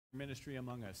Ministry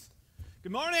among us.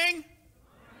 Good morning.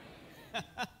 Good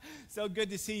morning. So good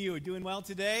to see you. Doing well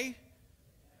today?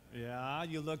 Yeah,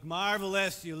 you look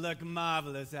marvelous. You look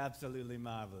marvelous. Absolutely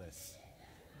marvelous.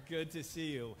 Good to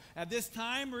see you. At this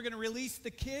time, we're going to release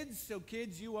the kids. So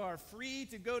kids, you are free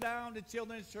to go down to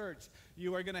Children's Church.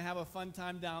 You are going to have a fun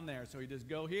time down there. So you just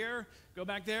go here, go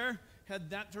back there, head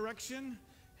that direction.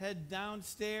 Head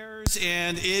downstairs,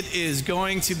 and it is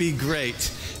going to be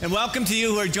great. And welcome to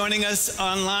you who are joining us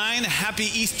online. Happy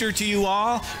Easter to you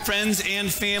all, friends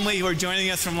and family who are joining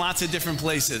us from lots of different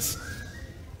places.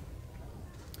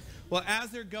 Well, as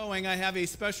they're going, I have a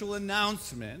special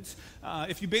announcement.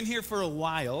 If you've been here for a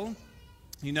while,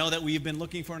 you know that we've been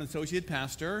looking for an associate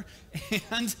pastor,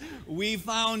 and we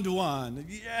found one.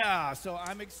 Yeah, so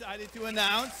I'm excited to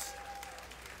announce.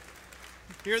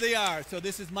 Here they are. So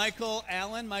this is Michael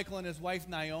Allen. Michael and his wife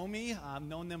Naomi. I've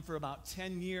known them for about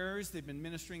 10 years. They've been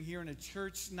ministering here in a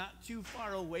church not too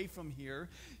far away from here.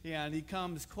 And he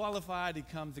comes qualified. He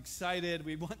comes excited.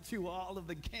 We went through all of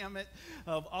the gamut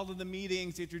of all of the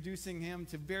meetings, introducing him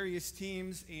to various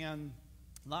teams and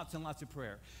lots and lots of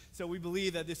prayer. So we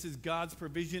believe that this is God's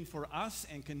provision for us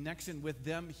and connection with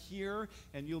them here,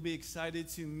 and you'll be excited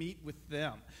to meet with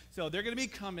them. So they're going to be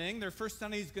coming. Their first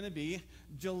Sunday is going to be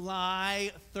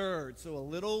July 3rd. So a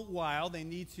little while. They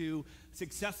need to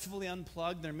successfully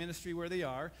unplug their ministry where they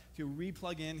are to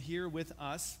re-plug in here with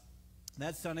us.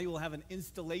 That Sunday, we'll have an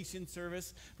installation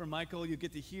service for Michael. You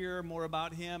get to hear more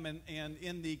about him. And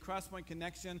in the Crosspoint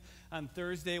Connection on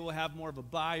Thursday, we'll have more of a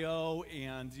bio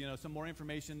and, some more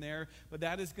information there. But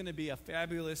that is going to be a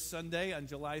fabulous Sunday on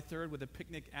July 3rd with a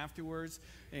picnic afterwards.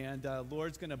 And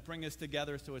Lord's going to bring us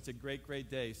together, so it's a great, great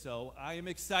day. So I am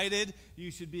excited. You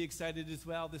should be excited as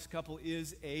well. This couple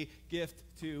is a gift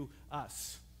to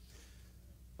us.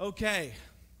 Okay.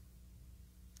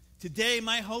 Today,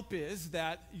 my hope is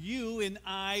that you and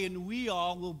I and we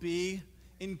all will be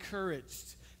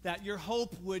encouraged, that your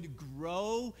hope would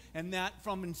grow, and that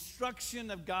from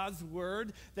instruction of God's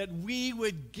word, that we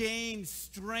would gain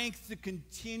strength to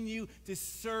continue to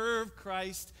serve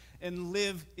Christ and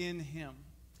live in him.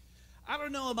 I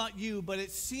don't know about you, but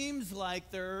it seems like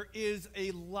there is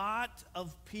a lot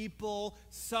of people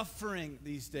suffering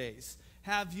these days.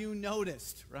 Have you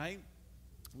noticed, right?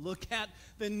 Look at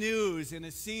the news, and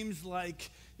it seems like,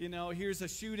 here's a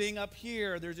shooting up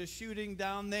here, there's a shooting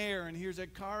down there, and here's a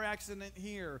car accident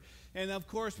here. And, of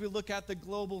course, we look at the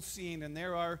global scene, and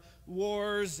there are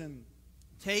wars and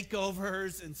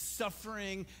takeovers and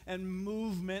suffering and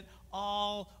movement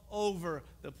all over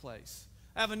the place.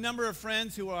 I have a number of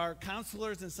friends who are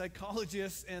counselors and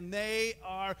psychologists, and they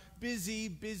are busy,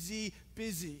 busy,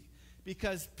 busy.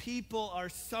 Because people are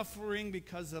suffering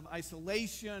because of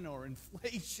isolation or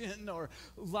inflation or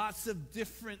lots of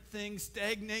different things,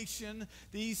 stagnation.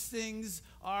 These things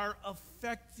are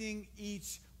affecting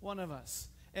each one of us.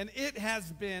 And it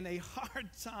has been a hard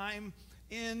time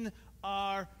in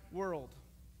our world.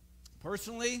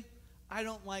 Personally, I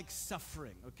don't like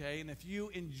suffering, okay? And if you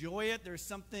enjoy it, there's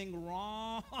something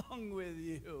wrong with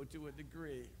you to a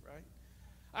degree, right?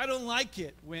 I don't like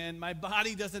it when my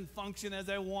body doesn't function as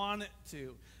I want it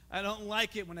to. I don't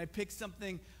like it when I pick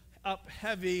something up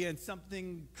heavy and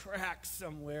something cracks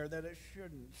somewhere that it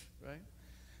shouldn't, right?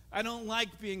 I don't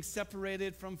like being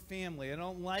separated from family. I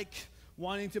don't like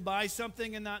wanting to buy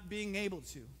something and not being able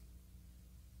to.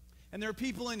 And there are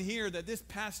people in here that this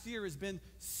past year has been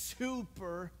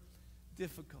super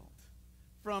difficult.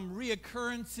 From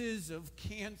reoccurrences of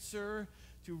cancer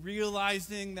to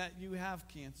realizing that you have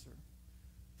cancer,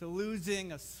 to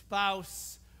losing a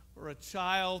spouse or a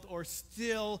child, or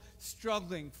still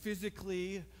struggling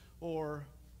physically or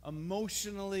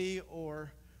emotionally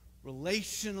or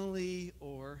relationally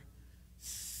or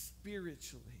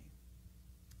spiritually.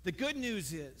 The good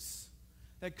news is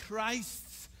that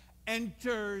Christ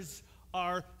enters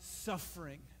our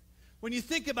suffering. When you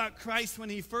think about Christ when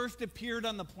he first appeared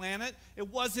on the planet, it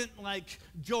wasn't like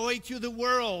joy to the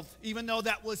world, even though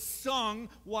that was sung.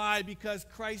 Why? Because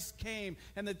Christ came,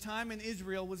 and the time in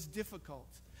Israel was difficult.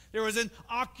 There was an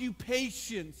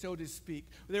occupation, so to speak.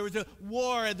 There was a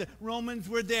war. The Romans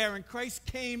were there, and Christ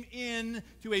came in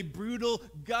to a brutal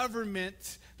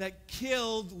government that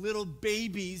killed little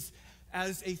babies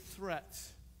as a threat.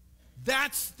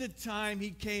 That's the time he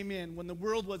came in, when the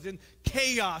world was in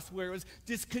chaos, where it was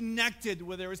disconnected,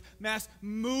 where there was mass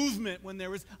movement, when there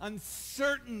was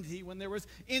uncertainty, when there was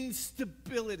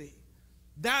instability.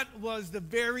 That was the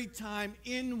very time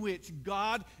in which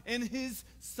God, in his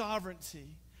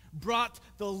sovereignty, brought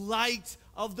the light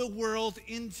of the world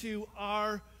into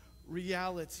our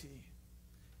reality.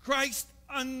 Christ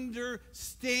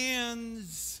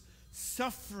understands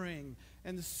suffering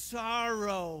and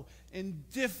sorrow and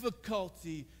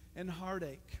difficulty and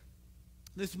heartache.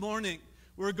 This morning,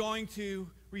 we're going to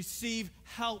receive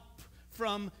help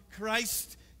from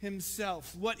Christ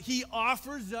himself, what he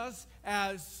offers us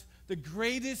as the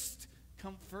greatest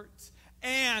comfort,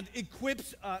 and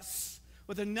equips us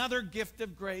with another gift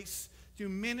of grace to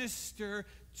minister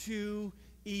to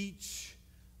each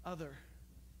other.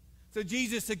 So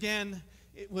Jesus, again,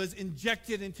 it was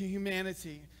injected into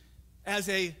humanity as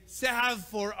a salve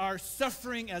for our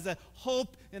suffering, as a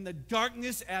hope in the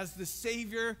darkness, as the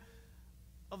Savior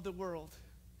of the world.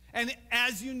 And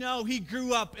as you know, he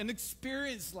grew up and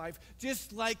experienced life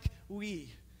just like we.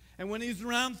 And when he was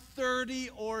around 30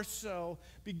 or so,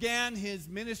 began his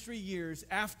ministry years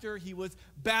after he was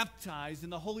baptized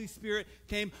and the Holy Spirit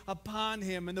came upon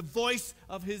him. And the voice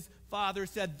of his Father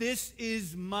said, "This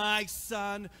is my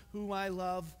Son whom I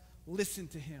love. Listen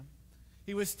to him."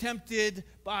 He was tempted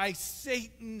by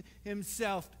Satan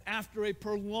himself after a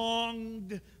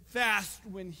prolonged fast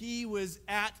when he was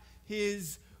at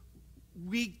his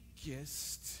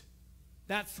weakest.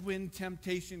 That's when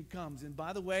temptation comes. And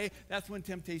by the way, that's when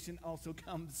temptation also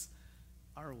comes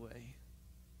our way.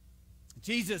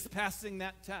 Jesus, passing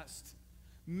that test,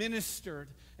 ministered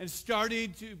and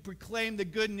started to proclaim the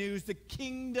good news. The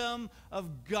kingdom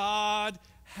of God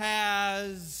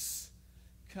has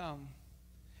come.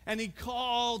 And he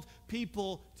called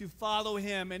people to follow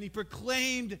him. And he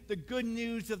proclaimed the good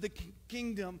news of the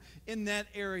kingdom in that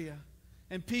area.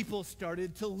 And people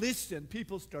started to listen.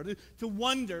 People started to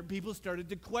wonder. People started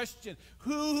to question,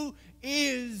 who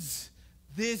is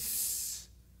this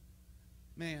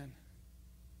man?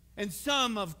 And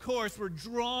some, of course, were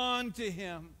drawn to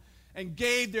him and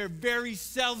gave their very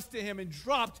selves to him and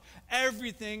dropped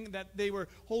everything that they were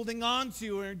holding on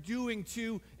to or doing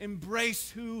to embrace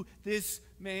who this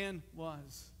man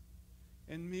was.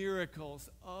 And miracles.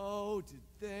 Oh, did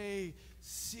they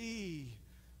see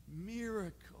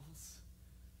miracles?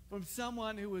 From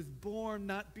someone who was born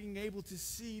not being able to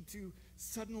see to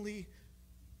suddenly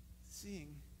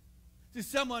seeing. To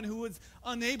someone who was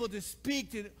unable to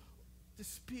speak to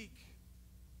speak.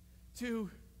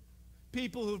 To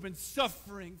people who have been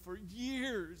suffering for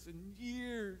years and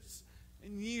years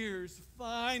and years,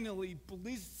 finally,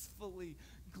 blissfully,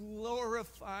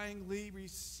 glorifyingly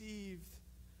received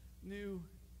new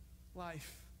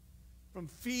life. From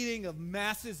feeding of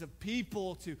masses of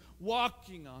people to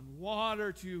walking on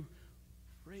water to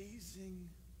raising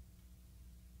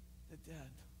the dead.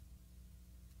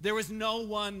 There was no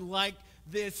one like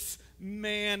this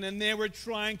man, and they were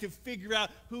trying to figure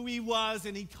out who he was,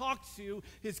 and he talked to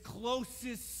his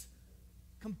closest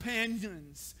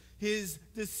companions, his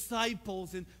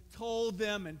disciples, and told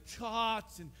them and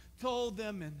taught and told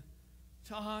them and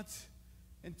taught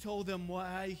and told them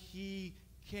why he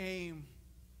came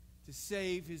to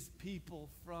save his people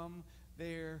from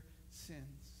their sins.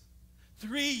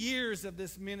 3 years of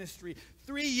this ministry,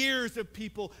 3 years of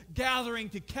people gathering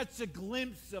to catch a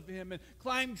glimpse of him and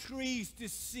climb trees to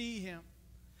see him.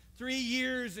 3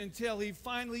 years until he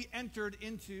finally entered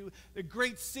into the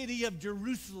great city of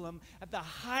Jerusalem at the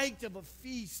height of a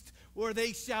feast where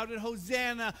they shouted,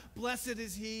 "Hosanna, blessed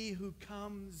is he who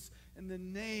comes in the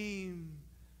name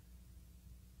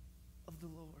of the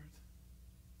Lord."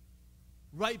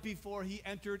 Right before he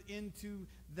entered into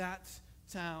that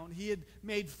town, he had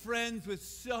made friends with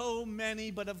so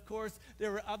many, but of course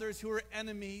there were others who were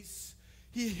enemies.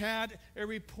 He had a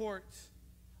report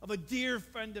of a dear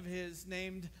friend of his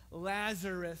named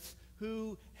Lazarus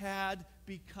who had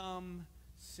become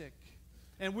sick.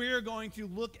 And we're going to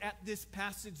look at this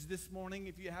passage this morning.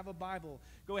 If you have a Bible,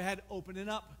 go ahead, open it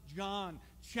up. John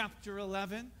chapter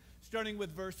 11, starting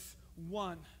with verse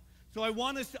 1. So I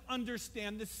want us to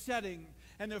understand the setting.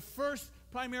 And the first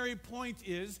primary point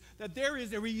is that there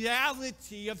is a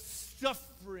reality of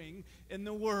suffering in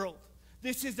the world.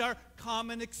 This is our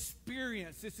common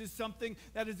experience. This is something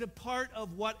that is a part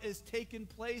of what has taken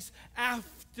place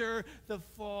after the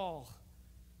fall.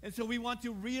 And so we want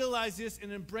to realize this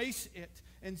and embrace it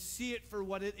and see it for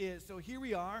what it is. So here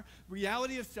we are,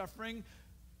 reality of suffering,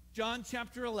 John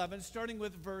chapter 11, starting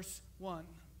with verse 1.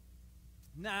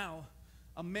 Now,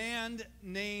 a man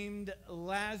named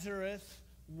Lazarus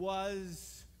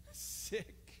was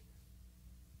sick.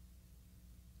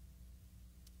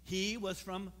 He was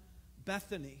from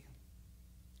Bethany,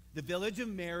 the village of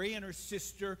Mary and her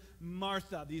sister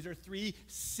Martha. These are 3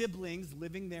 siblings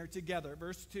living there together.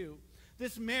 Verse 2.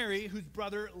 This Mary, whose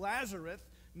brother Lazarus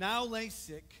now lay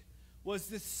sick, was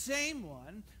the same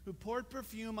one who poured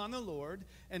perfume on the Lord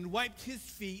and wiped his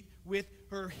feet with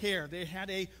her hair. They had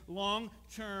a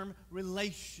long-term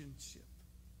relationship.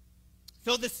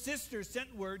 So the sister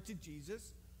sent word to Jesus,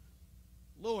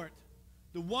 Lord,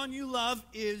 the one you love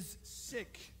is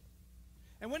sick.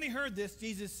 And when he heard this,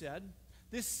 Jesus said,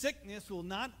 this sickness will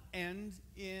not end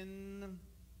in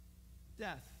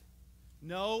death.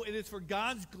 No, it is for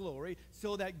God's glory,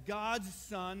 so that God's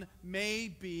Son may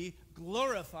be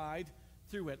glorified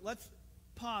through it. Let's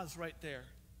pause right there.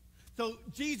 So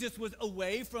Jesus was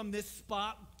away from this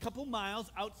spot a couple miles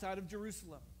outside of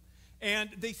Jerusalem. And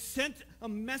they sent a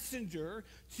messenger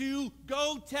to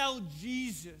go tell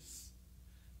Jesus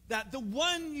that the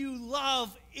one you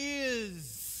love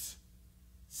is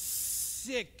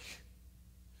sick.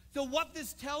 So what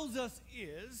this tells us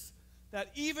is that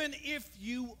even if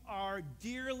you are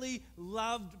dearly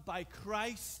loved by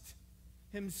Christ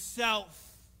himself,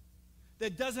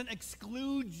 that doesn't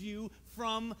exclude you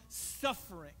from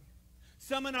suffering.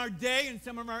 Some in our day and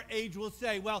some of our age will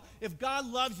say, well, if God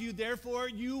loves you, therefore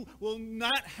you will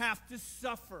not have to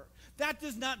suffer. That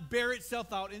does not bear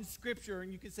itself out in Scripture,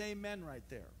 and you can say amen right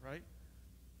there, right?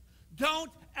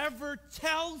 Don't ever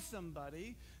tell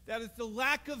somebody that it's the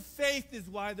lack of faith is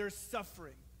why they're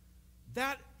suffering.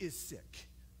 That is sick,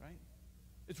 right?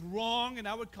 It's wrong, and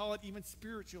I would call it even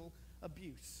spiritual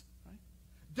abuse, right?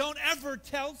 Don't ever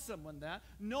tell someone that,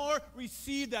 nor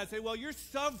receive that. Say, well, you're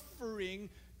suffering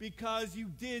because you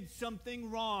did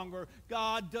something wrong, or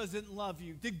God doesn't love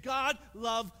you. Did God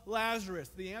love Lazarus?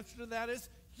 The answer to that is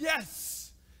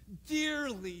yes.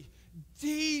 Dearly,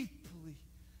 deeply,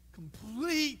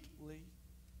 completely,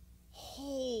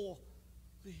 wholly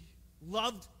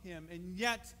loved him, and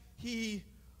yet he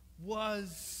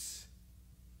was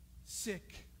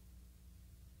sick.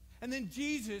 And then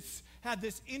Jesus had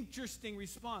this interesting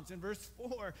response. In verse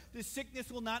 4, this sickness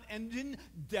will not end in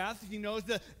death. He knows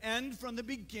the end from the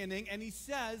beginning. And he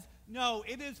says, no,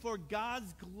 it is for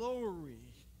God's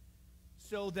glory,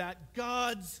 so that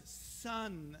God's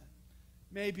Son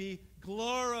may be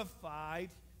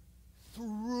glorified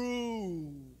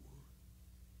through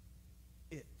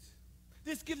it.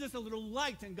 This gives us a little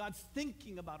light in God's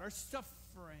thinking about our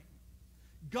suffering.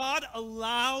 God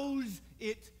allows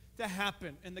it to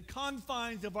happen in the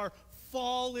confines of our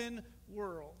fallen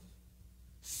world.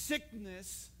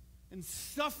 Sickness and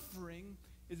suffering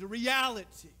is a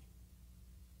reality.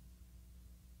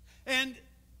 And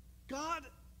God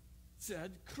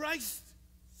said, Christ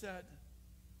said,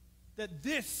 that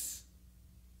this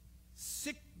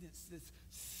sickness, this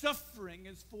suffering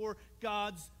is for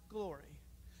God's glory.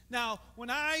 Now, when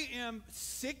I am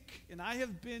sick, and I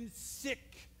have been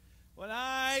sick, when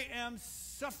I am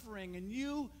suffering, and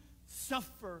you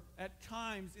suffer at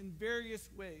times in various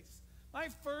ways, my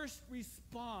first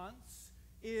response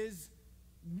is,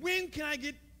 when can I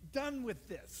get done with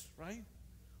this, right?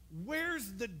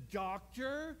 Where's the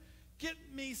doctor? Get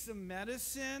me some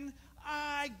medicine.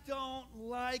 I don't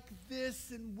like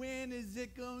this, and when is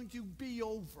it going to be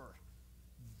over?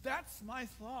 That's my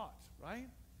thought, right?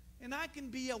 And I can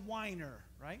be a whiner,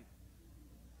 right?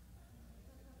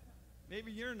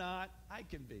 Maybe you're not. I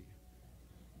can be.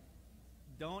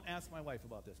 Don't ask my wife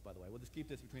about this, by the way. We'll just keep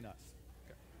this between us.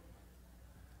 Okay.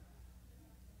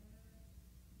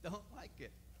 Don't like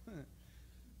it.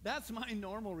 That's my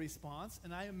normal response,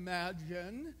 and I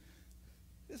imagine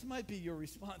this might be your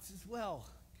response as well.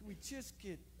 Can we just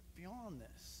get beyond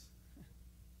this?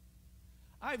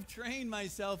 I've trained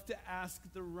myself to ask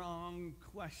the wrong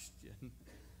question.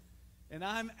 And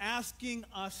I'm asking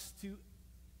us to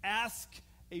ask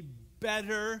a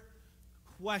better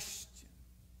question.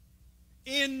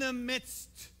 In the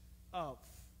midst of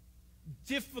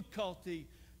difficulty,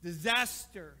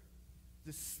 disaster,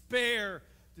 despair,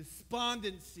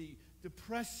 despondency,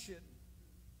 depression,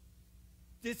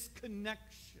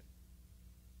 disconnection.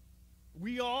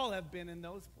 We all have been in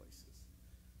those places.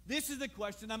 This is the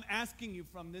question I'm asking you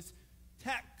from this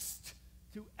text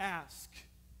to ask.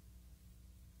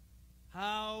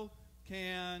 How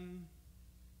can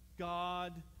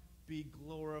God be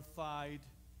glorified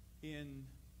in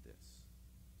this?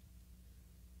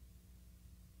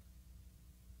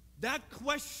 That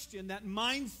question, that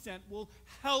mindset will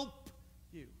help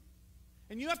you.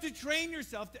 And you have to train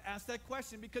yourself to ask that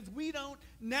question, because we don't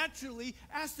naturally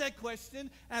ask that question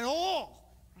at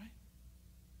all, right?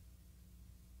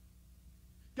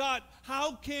 God,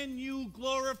 how can you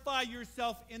glorify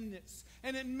yourself in this?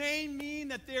 And it may mean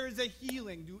that there is a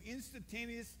healing. Do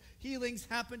instantaneous healings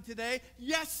happen today?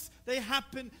 Yes, they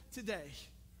happen today.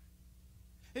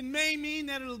 It may mean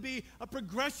that it'll be a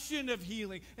progression of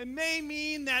healing. It may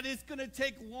mean that it's going to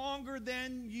take longer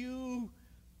than you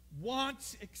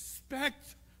want,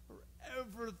 expect, or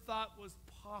ever thought was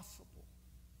possible.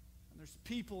 And there's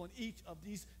people in each of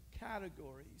these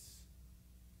categories.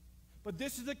 But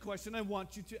this is the question I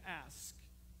want you to ask.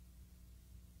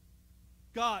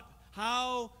 God,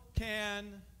 how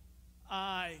can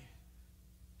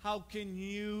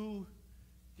you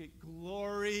get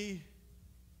glory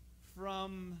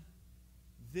from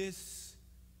this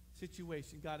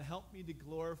situation? God, help me to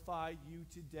glorify you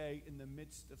today in the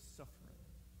midst of suffering.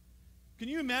 Can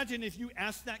you imagine if you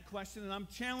asked that question? And I'm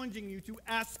challenging you to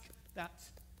ask that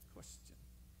question.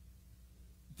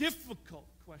 Difficult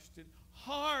question,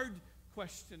 hard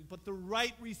question, but the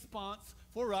right response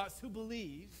for us who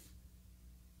believe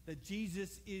that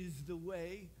Jesus is the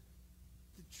way,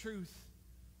 the truth,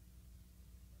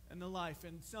 and the life.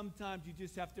 And sometimes you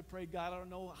just have to pray, God, I don't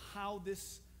know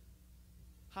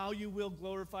how you will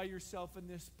glorify yourself in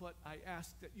this, but I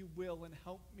ask that you will, and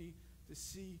help me to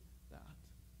see that.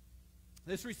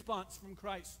 This response from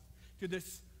Christ to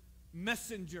this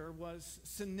messenger was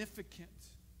significant.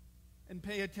 And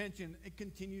pay attention. It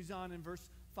continues on in verse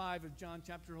 5 of John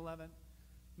chapter 11.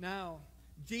 Now,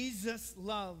 Jesus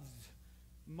loved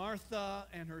Martha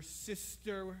and her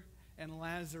sister and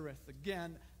Lazarus.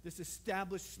 Again, this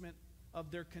establishment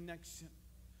of their connection.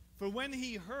 For when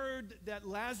he heard that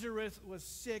Lazarus was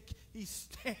sick, he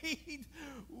stayed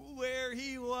where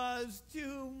he was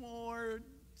 2 more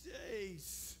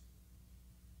days.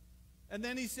 And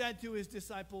then he said to his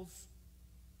disciples,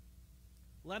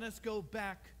 let us go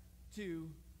back to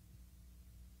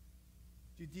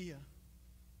Judea.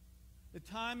 The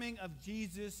timing of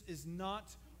Jesus is not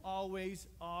always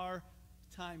our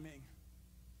timing.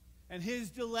 And his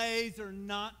delays are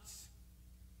not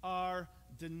our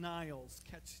denials.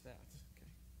 Catch that.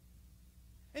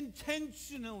 Okay.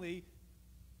 Intentionally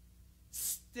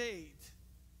stayed.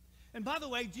 And by the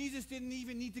way, Jesus didn't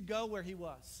even need to go where he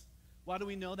was. Why do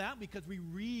we know that? Because we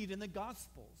read in the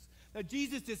Gospels that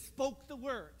Jesus just spoke the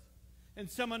word and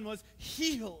someone was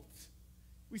healed.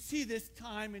 We see this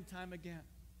time and time again.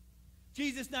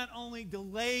 Jesus not only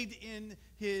delayed in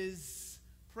his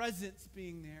presence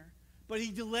being there, but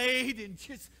he delayed in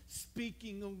just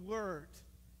speaking a word.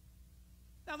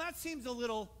 Now that seems a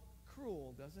little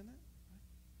cruel, doesn't it?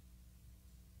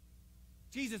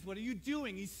 Jesus, what are you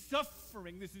doing? He's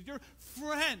suffering. This is your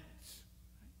friend.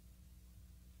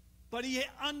 But he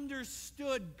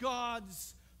understood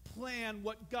God's plan,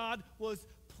 what God was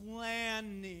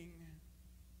planning.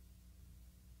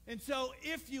 And so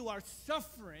if you are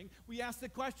suffering, we ask the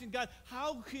question, God,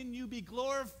 how can you be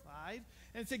glorified?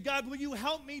 And say, God, will you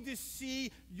help me to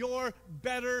see your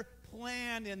better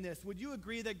plan in this? Would you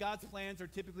agree that God's plans are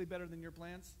typically better than your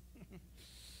plans?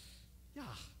 Yeah.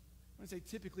 I want to say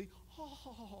typically,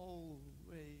 always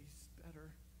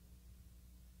better.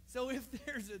 So if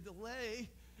there's a delay,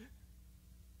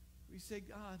 we say,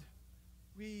 God,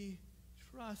 we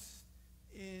trust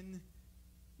in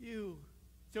you.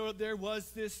 So there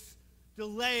was this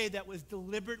delay that was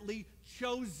deliberately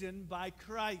chosen by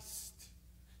Christ.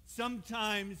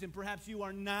 Sometimes, and perhaps you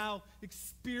are now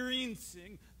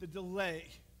experiencing the delay.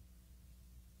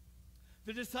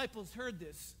 The disciples heard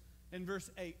this in verse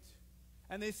 8.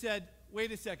 And they said,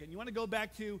 wait a second, you want to go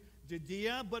back to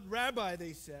Judea? But Rabbi,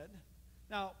 they said.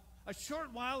 Now, a short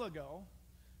while ago,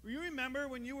 you remember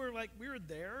when we were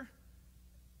there,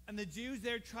 and the Jews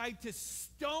there tried to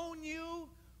stone you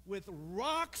with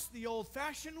rocks the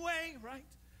old-fashioned way, right?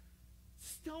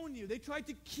 Stone you. They tried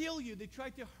to kill you. They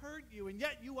tried to hurt you, and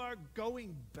yet you are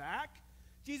going back?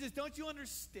 Jesus, don't you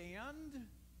understand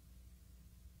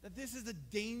that this is a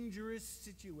dangerous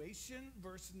situation?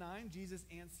 Verse 9, Jesus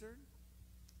answered,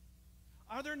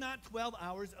 are there not 12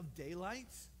 hours of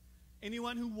daylight?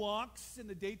 Anyone who walks in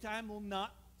the daytime will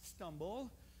not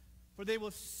stumble, for they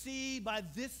will see by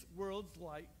this world's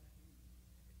light.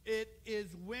 It is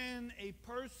when a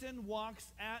person walks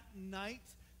at night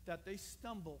that they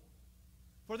stumble,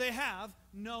 for they have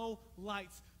no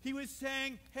lights. He was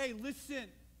saying, hey, listen,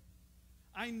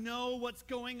 I know what's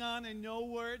going on. I know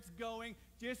where it's going.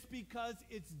 Just because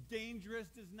it's dangerous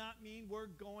does not mean we're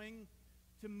going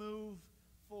to move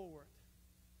forward.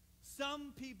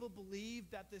 Some people believe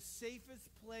that the safest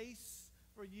place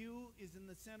for you is in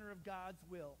the center of God's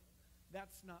will.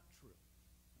 That's not true.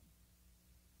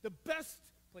 The best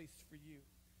place for you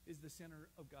is the center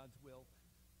of God's will.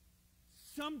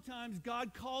 Sometimes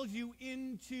God calls you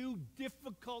into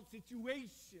difficult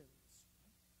situations.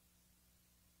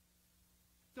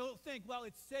 So think, well,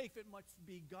 it's safe, it must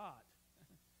be God.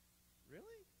 Really?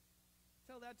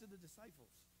 Tell that to the disciples.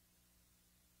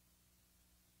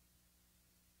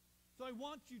 So I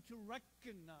want you to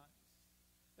recognize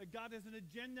that God has an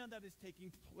agenda that is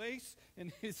taking place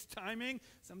in his timing.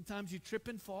 Sometimes you trip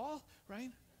and fall,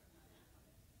 right?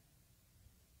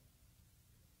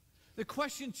 The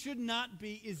question should not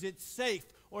be, is it safe?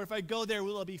 Or if I go there,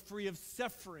 will I be free of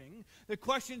suffering? The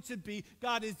question should be,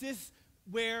 God, is this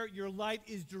where your light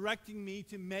is directing me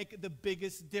to make the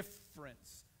biggest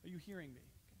difference? Are you hearing me?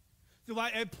 So I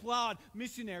applaud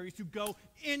missionaries who go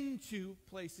into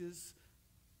places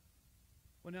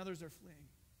when others are fleeing.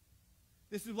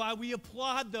 This is why we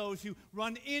applaud those who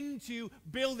run into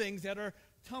buildings that are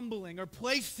tumbling or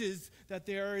places that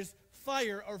there is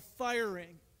fire or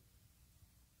firing.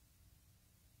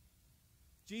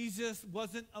 Jesus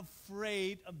wasn't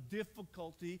afraid of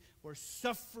difficulty or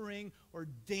suffering or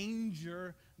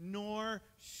danger, nor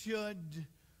should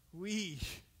we.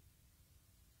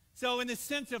 So in the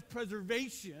sense of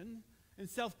preservation and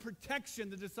self-protection,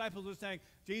 the disciples were saying,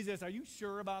 Jesus, are you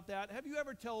sure about that? Have you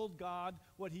ever told God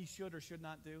what he should or should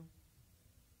not do?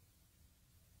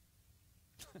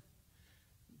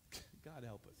 God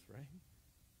help us, right?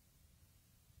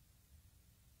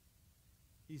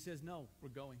 He says, no, we're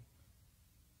going.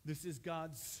 This is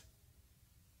God's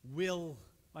will,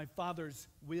 my Father's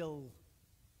will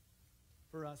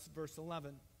for us. Verse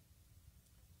 11.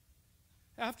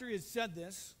 After he had said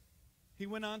this, he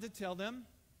went on to tell them,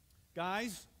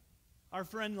 guys, our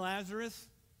friend Lazarus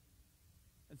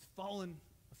has fallen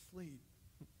asleep.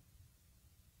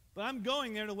 But I'm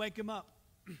going there to wake him up.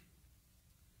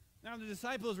 Now the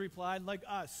disciples replied, like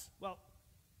us, well,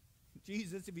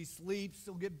 Jesus, if he sleeps,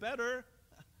 he'll get better.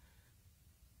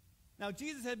 Now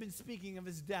Jesus had been speaking of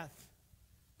his death,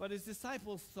 but his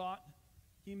disciples thought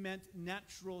he meant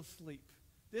natural sleep.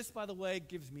 This, by the way,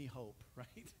 gives me hope,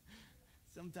 right?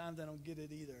 Sometimes I don't get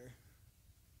it either.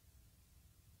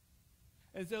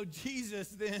 And so Jesus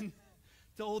then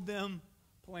told them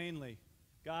plainly,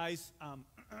 guys,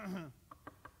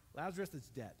 Lazarus is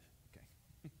dead.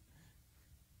 Okay.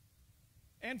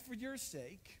 And for your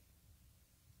sake,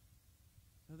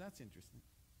 oh, that's interesting.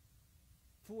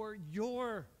 For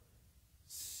your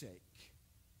sake,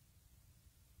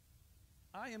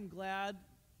 I am glad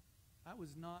I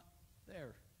was not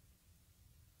there.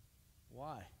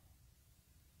 Why?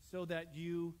 So that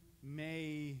you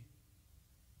may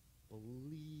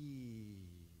believe.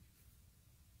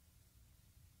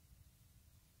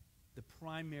 The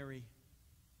primary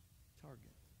target.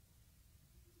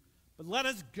 But let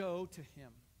us go to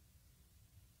him.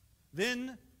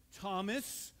 Then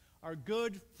Thomas, our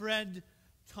good friend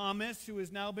Thomas, who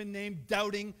has now been named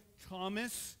Doubting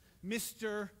Thomas,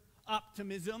 Mr.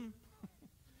 Optimism,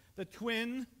 the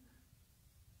twin,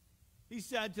 he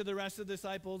said to the rest of the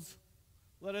disciples,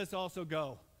 let us also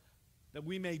go, that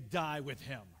we may die with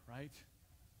him, right?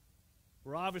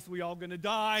 We're obviously all going to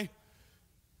die.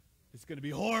 It's going to be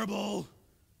horrible.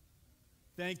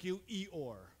 Thank you,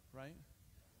 Eeyore, right?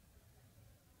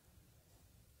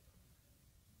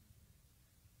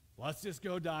 Let's just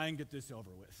go die and get this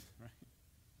over with, right?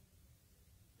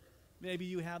 Maybe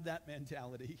you have that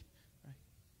mentality, right?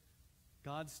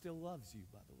 God still loves you,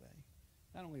 by the way.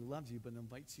 Not only loves you, but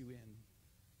invites you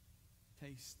in.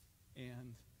 Taste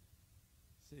and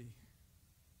see.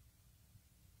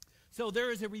 So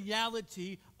there is a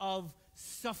reality of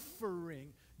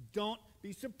suffering. Don't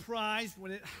be surprised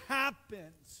when it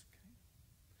happens. Okay?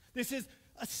 This is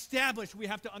established. We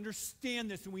have to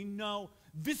understand this, and we know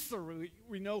viscerally,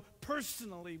 we know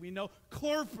personally, we know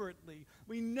corporately.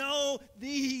 We know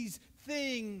these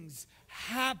things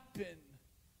happen.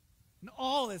 And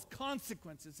all as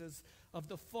consequences of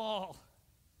the fall.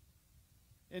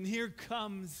 And here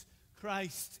comes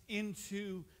Christ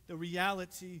into the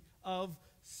reality of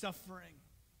suffering.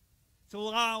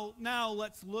 So now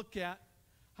let's look at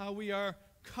how we are,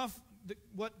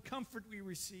 what comfort we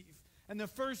receive. And the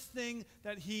first thing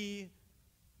that he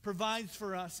provides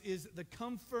for us is the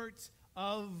comfort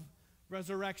of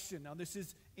resurrection. Now this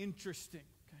is interesting.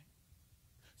 Okay?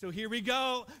 So here we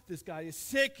go. This guy is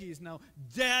sick. He's now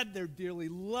dead. They're dearly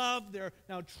loved. They're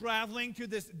now traveling to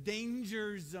this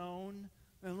danger zone.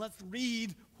 And let's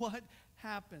read what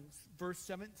happens. Verse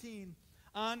 17.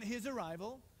 On his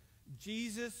arrival,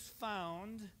 Jesus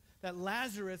found that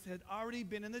Lazarus had already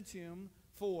been in the tomb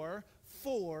for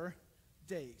 4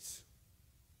 days.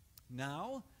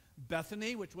 Now,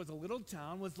 Bethany, which was a little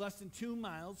town, was less than 2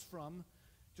 miles from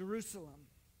Jerusalem.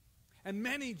 And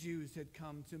many Jews had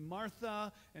come to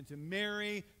Martha and to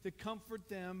Mary to comfort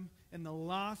them in the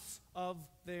loss of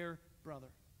their brother.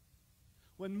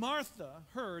 When Martha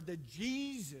heard that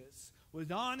Jesus was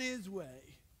on his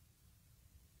way,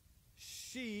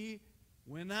 she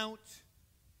went out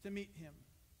to meet him.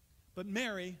 But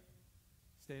Mary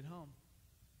stayed home.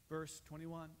 Verse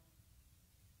 21.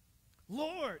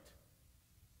 Lord,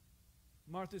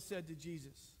 Martha said to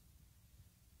Jesus,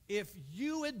 if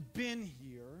you had been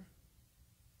here,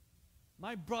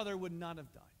 my brother would not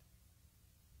have died.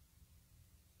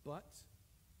 But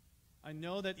I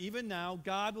know that even now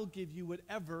God will give you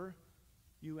whatever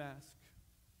you ask.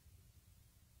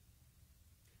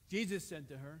 Jesus said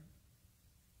to her,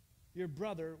 your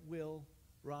brother will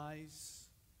rise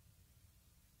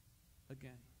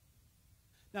again.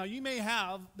 Now, you may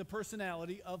have the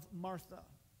personality of Martha.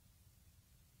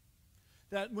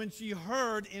 That when she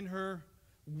heard in her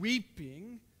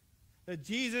weeping that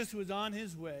Jesus was on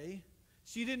his way,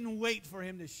 she didn't wait for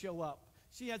him to show up.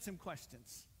 She had some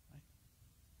questions. Right?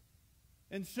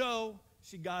 And so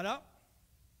she got up.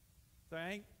 So I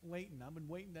ain't waiting. I've been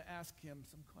waiting to ask him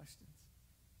some questions.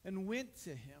 And went to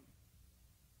him.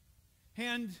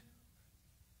 And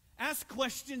asked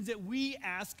questions that we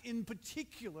ask in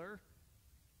particular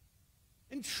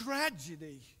in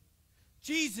tragedy.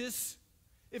 Jesus,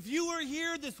 if you were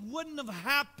here, this wouldn't have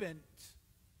happened.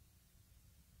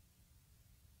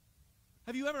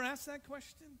 Have you ever asked that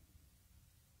question?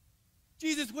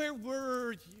 Jesus, where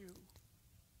were you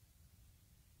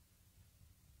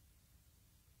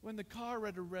when the car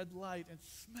read a red light and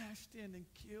smashed in and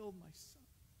killed my son?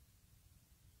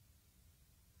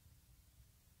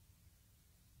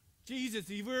 Jesus, if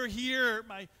you were here,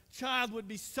 my child would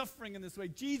be suffering in this way.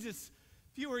 Jesus,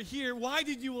 if you were here, why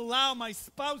did you allow my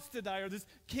spouse to die or this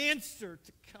cancer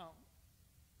to come?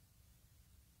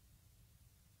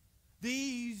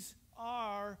 These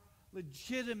are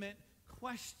legitimate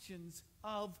questions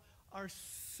of our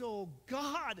soul.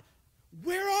 God,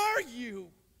 where are you?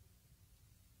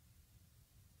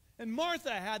 And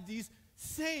Martha had these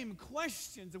same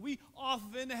questions that we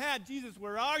often had. Jesus,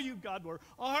 where are you? God, where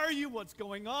are you? What's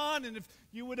going on? And if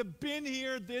you would have been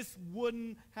here, this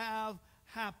wouldn't have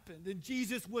happened. And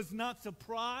Jesus was not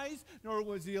surprised, nor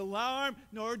was he alarmed,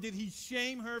 nor did he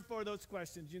shame her for those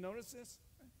questions. You notice this?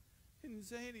 He didn't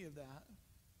say any of that.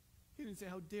 He didn't say,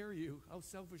 how dare you? How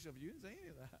selfish of you. He didn't say any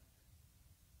of that.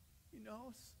 He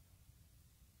knows.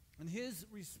 And his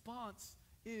response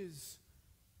is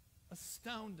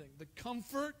astounding. The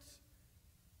comfort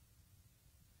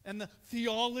and the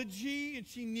theology, and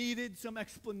she needed some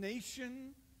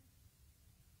explanation,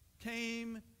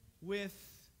 came with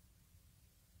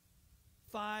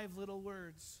 5 little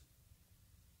words.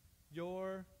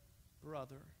 Your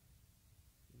brother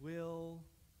will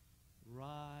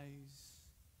rise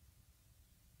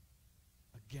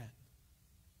again.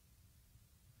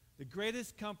 The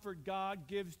greatest comfort God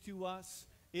gives to us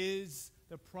is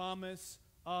the promise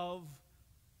of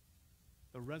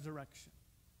the resurrection.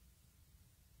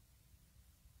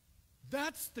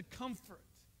 That's the comfort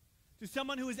to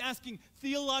someone who is asking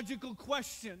theological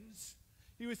questions.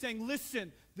 He was saying,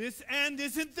 listen, this end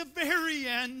isn't the very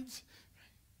end.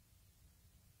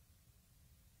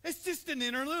 It's just an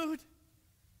interlude.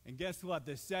 And guess what?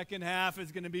 The second half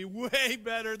is going to be way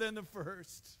better than the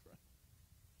first.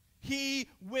 He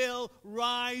will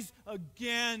rise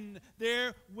again.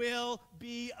 There will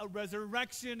be a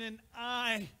resurrection, and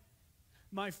I,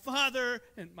 my Father,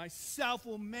 and myself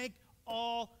will make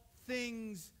all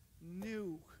things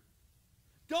new.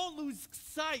 Don't lose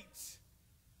sight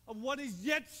of what is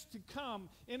yet to come.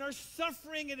 In our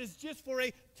suffering, it is just for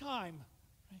a time.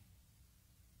 Right?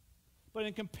 But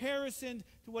in comparison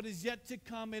to what is yet to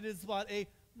come, it is what? A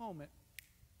moment.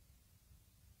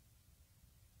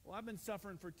 Well, I've been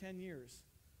suffering for 10 years.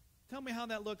 Tell me how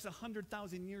that looks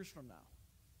 100,000 years from now.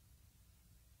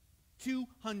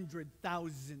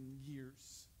 200,000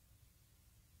 years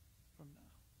from now.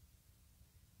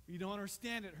 You don't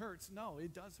understand, it hurts. No,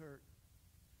 it does hurt.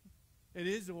 It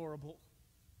is horrible.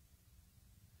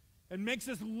 It makes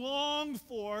us long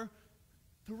for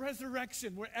the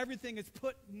resurrection where everything is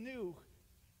put new.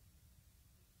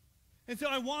 And so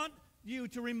I want you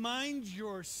to remind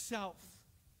yourself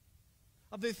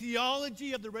of the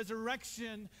theology of the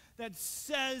resurrection that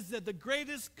says that the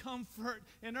greatest comfort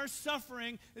in our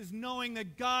suffering is knowing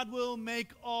that God will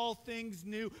make all things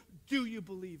new. Do you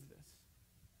believe this?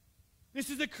 This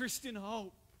is a Christian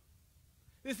hope.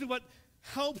 This is what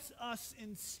helps us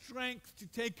in strength to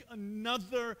take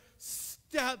another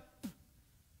step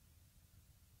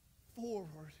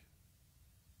forward.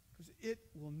 Because it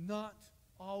will not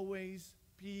always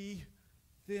be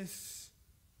this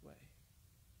way.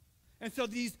 And so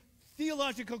these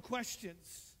theological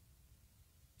questions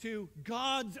to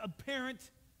God's apparent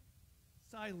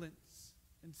silence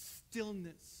and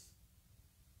stillness,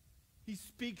 he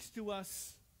speaks to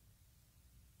us.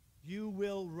 You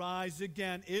will rise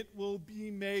again. It will be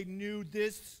made new.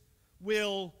 This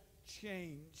will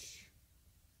change.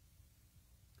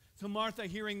 So Martha,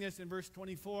 hearing this in verse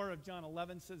 24 of John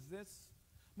 11, says this.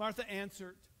 Martha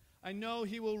answered, I know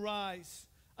he will rise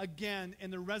again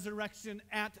in the resurrection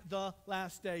at the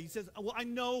last day. He says, well, I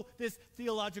know this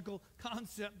theological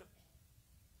concept.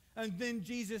 And then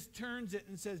Jesus turns it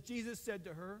and says, Jesus said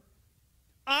to her,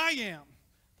 I am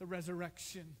the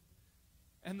resurrection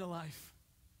and the life.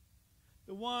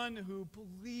 The one who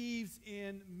believes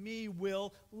in me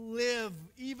will live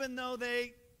even though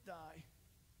they die.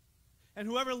 And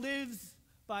whoever lives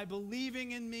by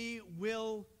believing in me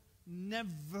will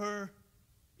never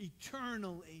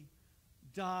eternally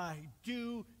die.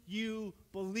 Do you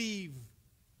believe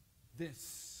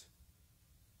this?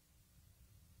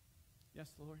 Yes,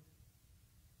 Lord.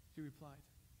 She replied,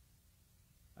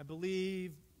 I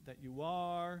believe that you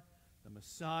are the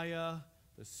Messiah,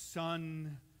 the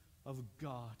Son of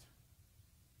God,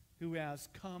 who has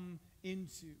come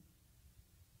into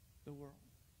the world.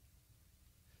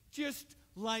 Just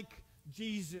like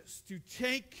Jesus, to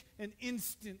take an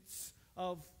instance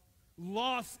of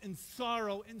loss and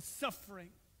sorrow and suffering.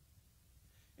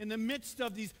 In the midst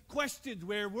of these questions,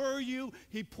 where were you?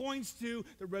 He points to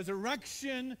the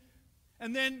resurrection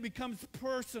and then becomes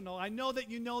personal. I know that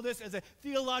you know this as a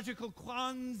theological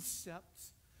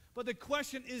concept, but the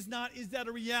question is not, is that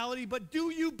a reality, but do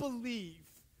you believe?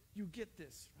 You get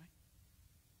this, right?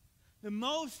 The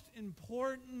most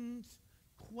important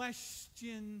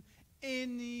question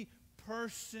any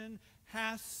person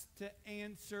has to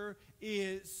answer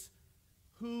is,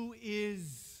 who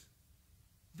is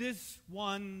this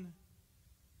one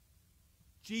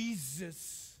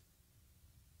Jesus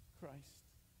Christ?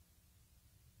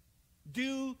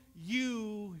 Do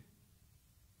you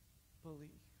believe?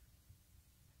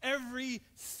 Every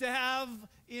salve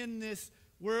in this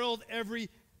world, every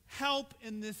help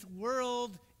in this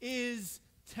world is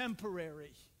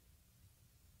temporary.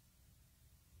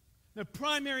 The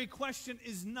primary question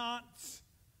is not,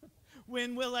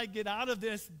 when will I get out of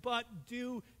this, but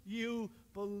do you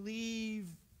believe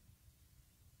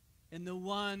in the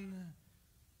one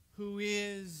who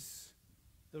is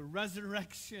the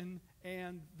resurrection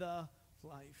and the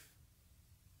life?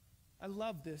 I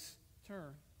love this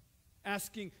turn.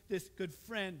 Asking this good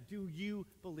friend, do you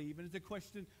believe? And it's a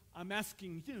question I'm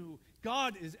asking you.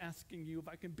 God is asking you, if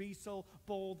I can be so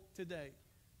bold today.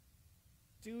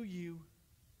 Do you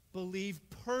believe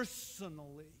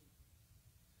personally?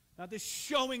 Not this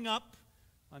showing up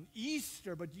on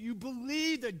Easter, but do you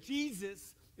believe that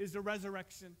Jesus is the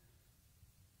resurrection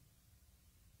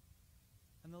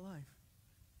and the life,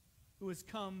 who has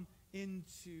come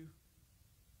into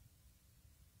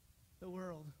the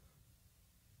world?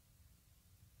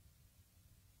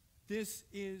 This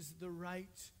is the right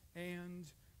and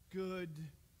good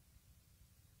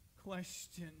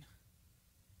question.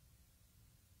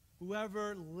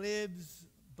 Whoever lives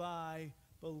by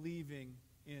believing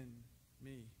in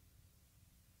me.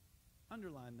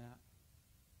 Underline that.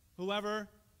 Whoever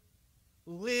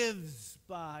lives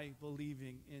by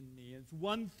believing in me. It's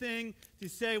one thing to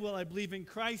say, well, I believe in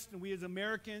Christ, and we as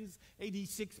Americans,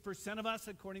 86% of us,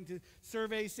 according to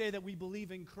surveys, say that we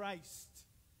believe in Christ.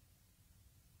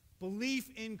 Belief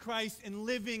in Christ and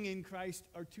living in Christ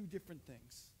are two different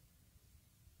things.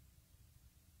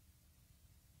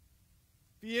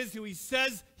 If he is who he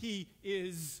says he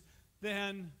is,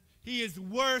 then he is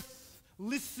worth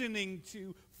listening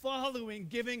to, following,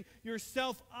 giving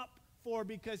yourself up for,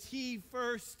 because he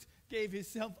first gave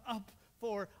himself up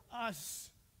for us.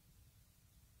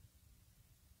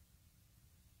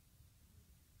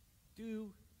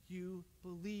 Do you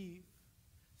believe?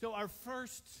 So our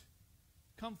first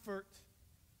comfort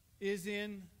is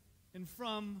in and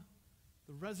from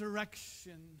the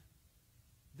resurrection.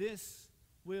 This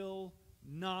will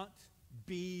not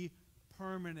be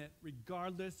permanent,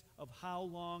 regardless of how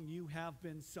long you have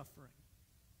been suffering.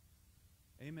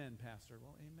 Amen, Pastor.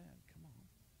 Well, amen. Come on.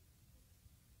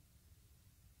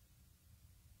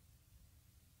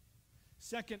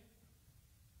 Second,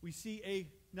 we see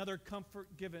another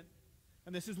comfort given.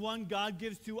 And this is one God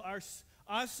gives to us,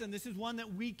 and this is one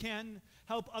that we can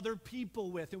help other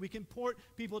people with. And we can port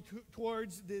people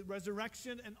towards the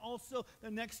resurrection, and also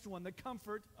the next one, the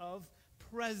comfort of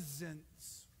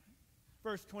presence.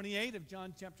 Verse 28 of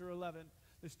John chapter 11,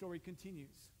 the story continues.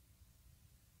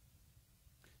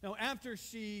 Now, after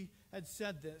she had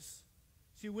said this,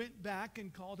 she went back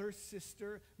and called her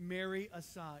sister Mary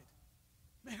aside.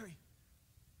 Mary,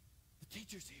 the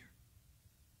teacher's here,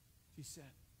 she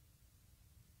said,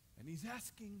 and he's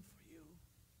asking for you.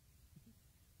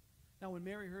 Now, when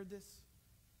Mary heard this,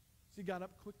 she got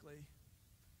up quickly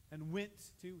and went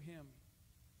to him.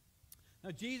 Now,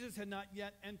 Jesus had not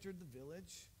yet entered the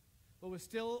village, but was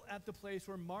still at the place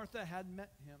where Martha had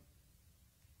met him.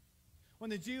 When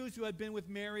the Jews who had been with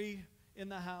Mary in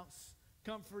the house,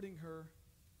 comforting her,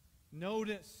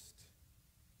 noticed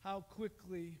how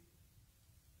quickly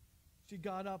she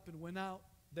got up and went out.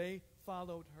 They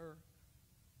followed her,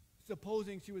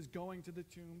 supposing she was going to the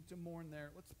tomb to mourn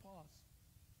there. Let's pause.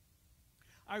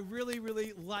 I really,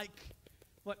 really like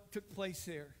what took place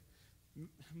here.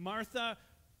 Martha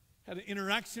had an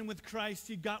interaction with Christ.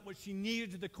 She got what she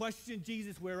needed to the question,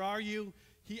 Jesus, where are you?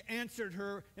 He answered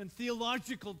her in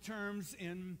theological terms,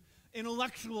 in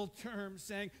intellectual terms,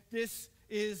 saying, this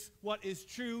is what is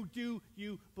true. Do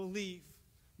you believe?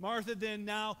 Martha then,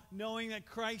 now knowing that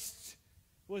Christ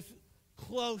was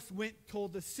close,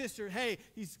 told the sister, hey,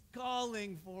 he's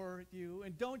calling for you.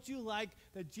 And don't you like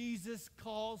that Jesus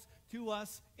calls to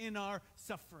us in our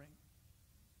suffering?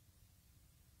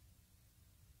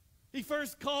 He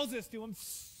first calls us to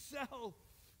himself.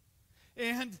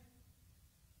 And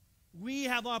we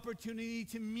have opportunity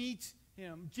to meet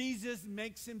him. Jesus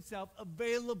makes himself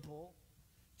available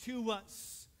to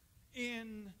us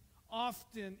in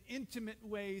often intimate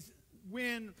ways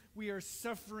when we are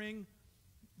suffering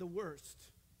the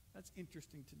worst. That's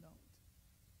interesting to note.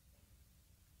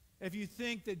 If you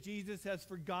think that Jesus has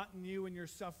forgotten you and you're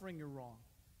suffering, you're wrong.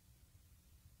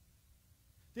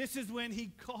 This is when he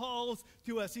calls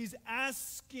to us. He's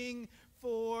asking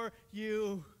for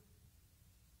you.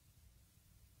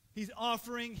 He's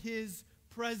offering his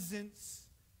presence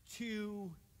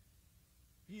to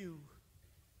you.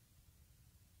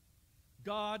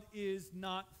 God is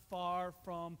not far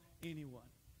from anyone.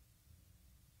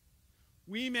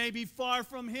 We may be far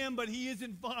from him, but he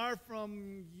isn't far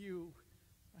from you.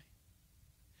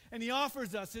 And he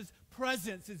offers us his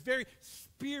presence, his very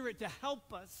spirit to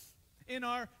help us in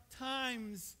our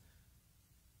times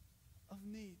of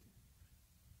need.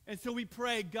 And so we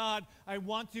pray, God, I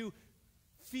want to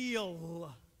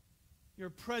feel your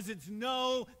presence,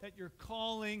 know that you're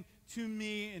calling to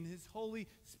me, and his Holy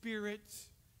Spirit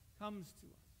comes to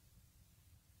us.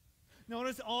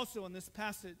 Notice also in this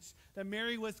passage that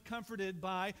Mary was comforted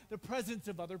by the presence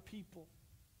of other people.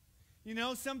 You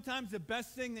know, sometimes the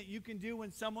best thing that you can do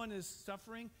when someone is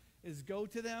suffering is go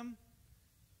to them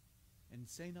and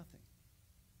say nothing.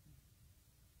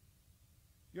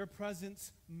 Your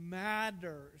presence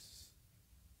matters.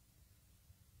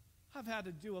 I've had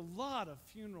to do a lot of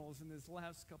funerals in this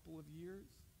last couple of years.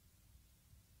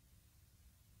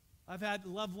 I've had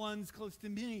loved ones close to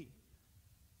me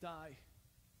die.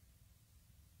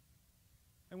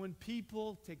 And when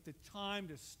people take the time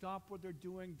to stop what they're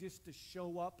doing just to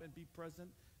show up and be present,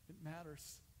 it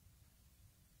matters.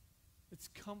 It's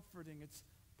comforting. It's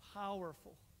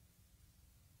powerful.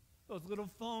 Those little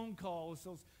phone calls,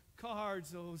 those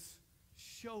cards, those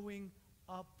showing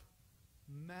up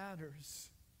matters.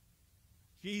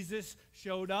 Jesus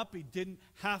showed up. He didn't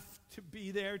have to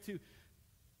be there to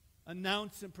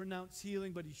announce and pronounce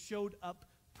healing, but he showed up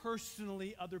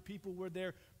personally. Other people were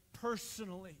there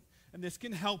personally. And this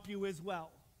can help you as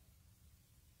well.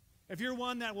 If you're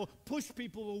one that will push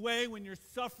people away when you're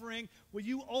suffering, will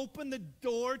you open the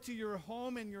door to your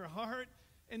home and your heart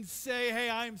and say, hey,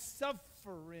 I'm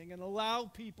suffering, and allow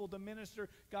people to minister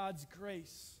God's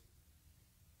grace?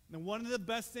 And one of the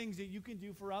best things that you can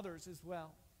do for others as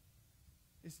well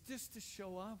is just to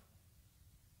show up,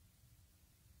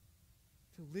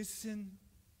 to listen,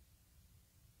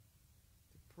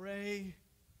 to pray,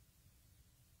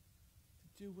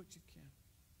 to do what you can.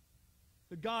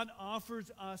 That God offers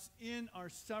us in our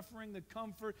suffering the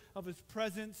comfort of his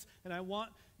presence. And I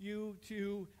want you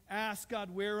to ask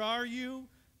God, where are you?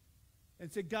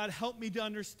 And say, God, help me to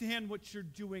understand what you're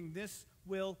doing. This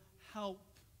will help.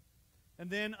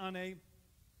 And then on a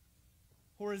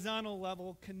horizontal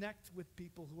level, connect with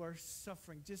people who are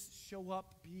suffering. Just show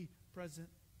up, be present.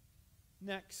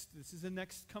 Next, this is the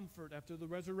next comfort after the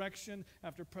resurrection,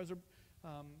 after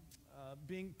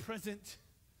being present.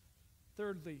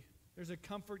 Thirdly, there's a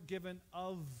comfort given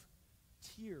of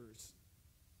tears.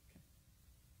 Okay.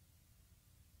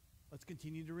 Let's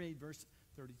continue to read verse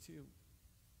 32.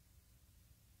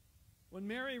 When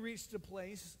Mary reached the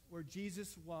place where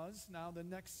Jesus was, now the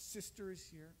next sister is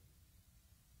here,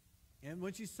 and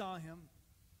when she saw him,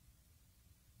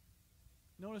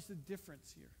 notice the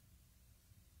difference here.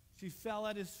 She fell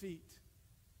at his feet.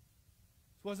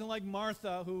 It wasn't like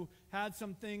Martha, who had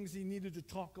some things he needed to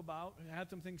talk about, and had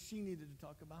some things she needed to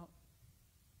talk about.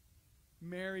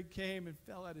 Mary came and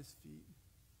fell at his feet.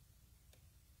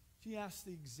 She asked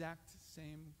the exact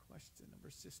same question of her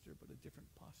sister, but a different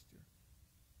posture.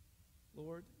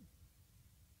 Lord,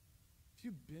 if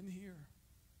you'd been here,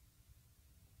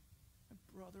 my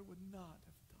brother would not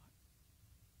have died.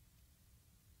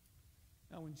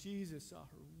 Now, when Jesus saw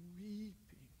her weeping,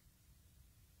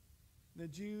 the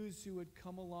Jews who had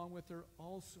come along with her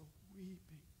also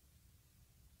weeping,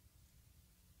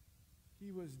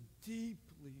 He was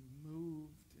deeply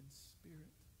moved in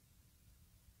spirit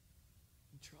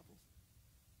and troubled.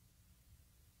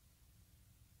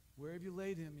 Where have you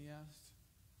laid him? He asked.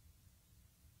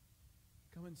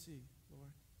 Come and see,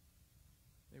 Lord.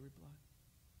 They replied.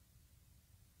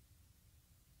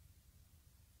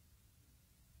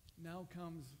 Now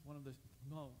comes one of the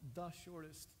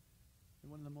shortest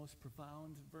and one of the most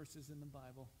profound verses in the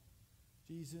Bible.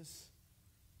 Jesus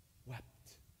wept.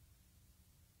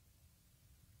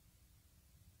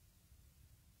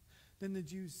 Then the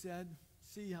Jews said,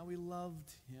 see how he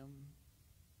loved him.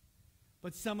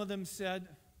 But some of them said,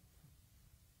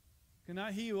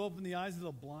 cannot he who opened the eyes of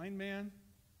the blind man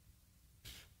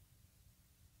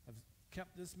have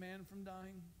kept this man from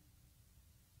dying?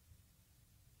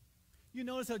 You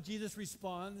notice how Jesus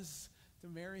responds to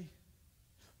Mary?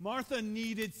 Martha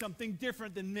needed something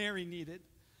different than Mary needed.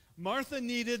 Martha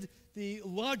needed the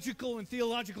logical and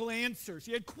theological answers.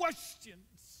 She had questions.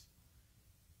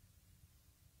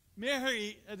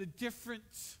 Mary had a different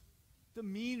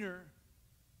demeanor.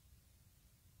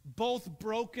 Both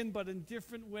broken, but in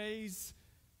different ways.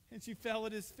 And she fell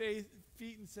at his feet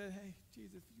and said, hey,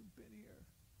 Jesus, you've been here.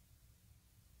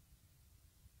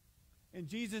 And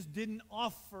Jesus didn't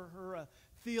offer her a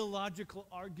theological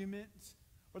argument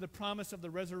or the promise of the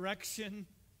resurrection.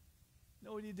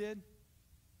 Know what he did?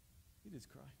 He just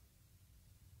cried.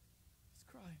 He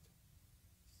cried.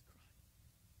 He cried.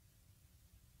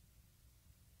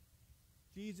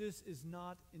 Jesus is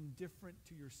not indifferent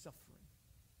to your suffering.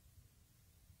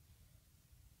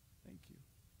 Thank you.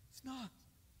 It's not.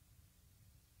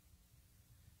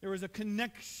 There was a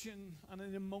connection on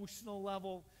an emotional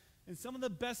level. And some of the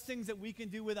best things that we can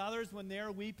do with others when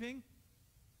they're weeping,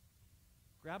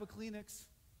 grab a Kleenex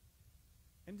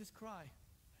and just cry.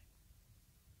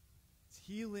 It's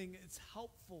healing, it's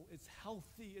helpful, it's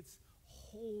healthy, it's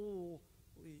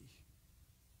holy.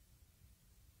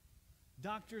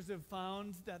 Doctors have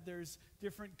found that there's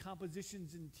different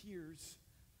compositions in tears.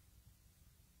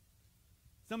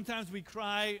 Sometimes we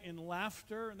cry in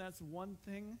laughter, and that's one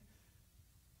thing.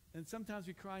 And sometimes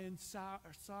we cry in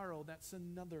sorrow. That's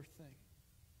another thing.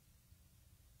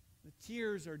 The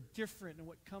tears are different, and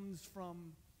what comes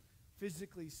from,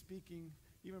 physically speaking,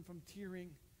 even from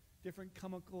tearing, different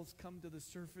chemicals come to the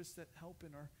surface that help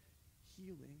in our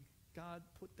healing. God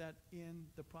put that in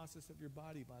the process of your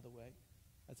body, by the way,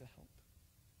 as a help.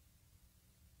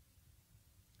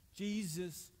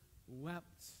 Jesus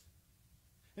wept.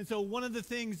 And so one of the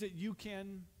things that you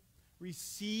can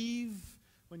receive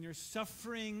when you're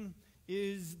suffering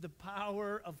is the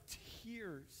power of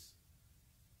tears.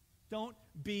 Don't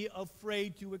be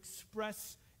afraid to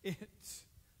express it,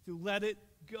 to let it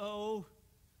go,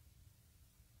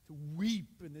 to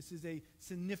weep. And this is a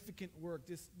significant work.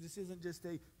 This isn't just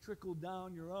a trickle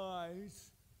down your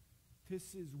eyes.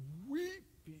 This is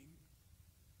weeping.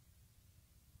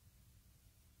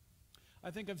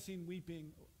 I think I've seen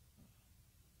weeping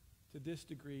to this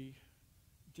degree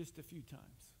just a few times.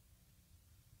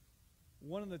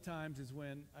 One of the times is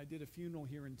when I did a funeral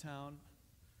here in town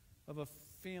of a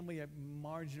family I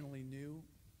marginally knew,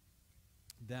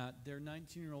 that their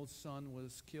 19-year-old son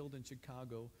was killed in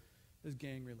Chicago. It was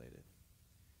gang-related.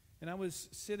 And I was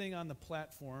sitting on the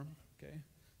platform, okay?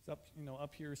 It's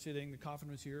up here sitting, the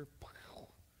coffin was here.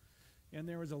 And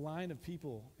there was a line of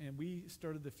people, and we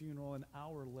started the funeral an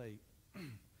hour late.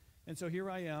 And so here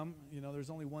I am,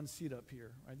 there's only one seat up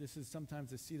here, right? This is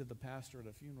sometimes the seat of the pastor at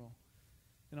a funeral.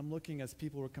 And I'm looking as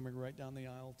people were coming right down the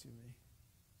aisle to me.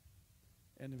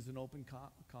 And there was an open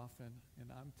coffin, and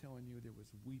I'm telling you, there was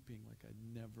weeping like I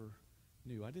never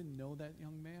knew. I didn't know that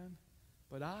young man,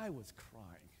 but I was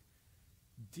crying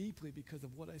deeply because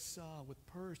of what I saw with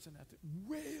person after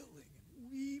wailing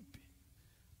and weeping,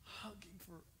 hugging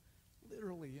for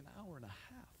literally an hour and a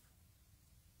half.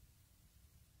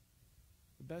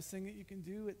 The best thing that you can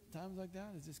do at times like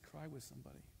that is just cry with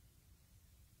somebody.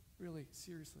 Really,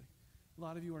 seriously. A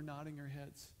lot of you are nodding your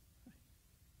heads.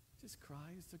 Just cry.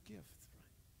 It's a gift.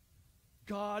 Right?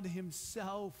 God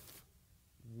himself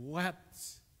wept.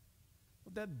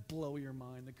 Would that blow your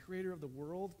mind? The creator of the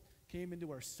world came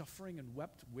into our suffering and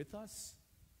wept with us.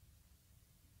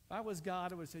 If I was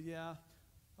God, I would say, yeah,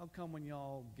 I'll come when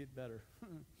y'all get better.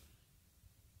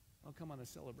 I'll come on a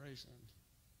celebration.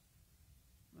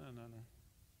 No.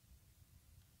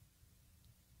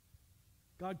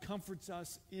 God comforts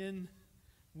us in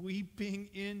weeping,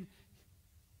 in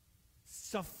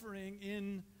suffering,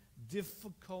 in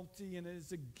difficulty, and it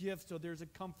is a gift. So there's a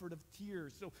comfort of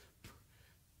tears. So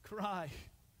cry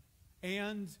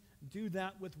and do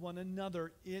that with one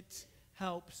another. It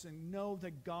helps. And know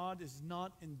that God is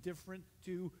not indifferent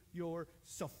to your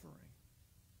suffering.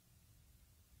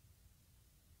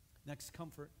 Next,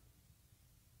 comfort.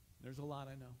 There's a lot,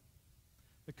 I know.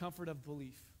 The comfort of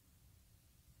belief.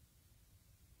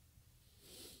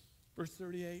 Verse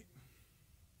 38.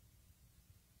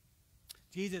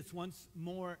 Jesus, once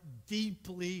more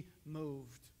deeply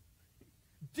moved,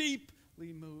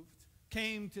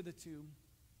 came to the tomb.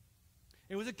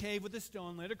 It was a cave with a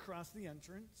stone laid across the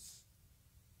entrance,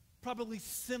 probably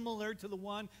similar to the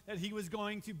one that he was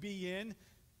going to be in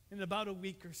about a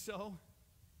week or so.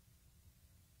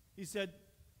 He said,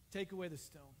 "Take away the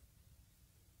stone."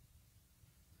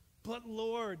 "But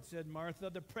Lord," said Martha,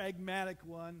 the pragmatic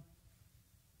one,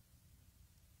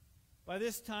 "by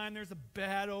this time there's a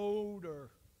bad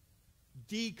odor.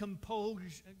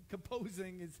 Decomposing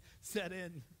is set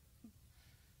in.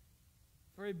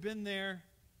 For he'd been there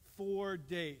 4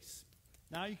 days."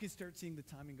 Now you can start seeing the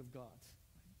timing of God.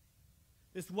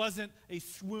 This wasn't a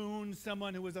swoon,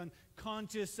 someone who was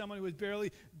unconscious, someone who was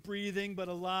barely breathing but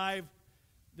alive.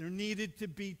 There needed to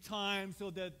be time so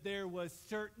that there was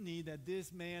certainty that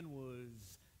this man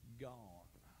was gone.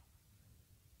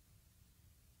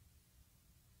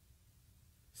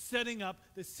 Setting up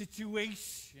the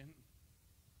situation,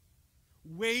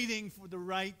 waiting for the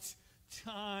right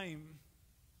time.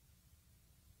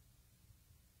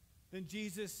 Then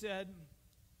Jesus said,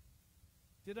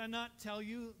 "Did I not tell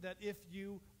you that if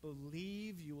you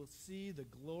believe, you will see the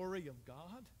glory of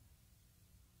God?"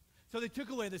 So they took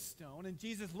away the stone, and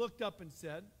Jesus looked up and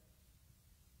said,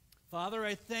 "Father,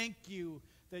 I thank you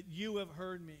that you have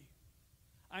heard me.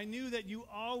 I knew that you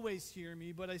always hear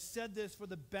me, but I said this for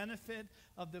the benefit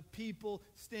of the people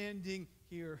standing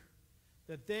here,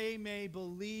 that they may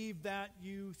believe that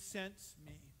you sent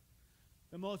me."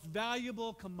 The most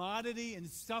valuable commodity in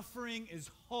suffering is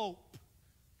hope.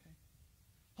 Okay?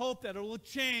 Hope that it will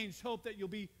change, hope that you'll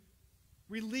be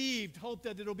relieved, hope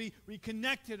that it'll be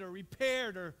reconnected or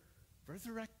repaired or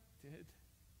resurrected.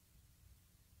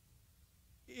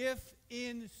 If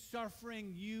in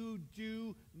suffering you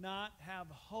do not have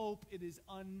hope, it is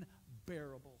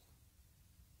unbearable.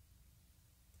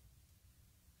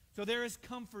 So there is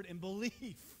comfort in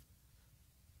belief.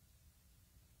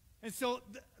 And so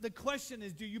the question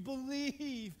is, do you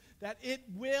believe that it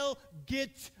will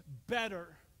get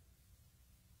better?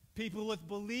 People with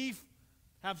belief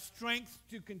have strength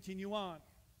to continue on.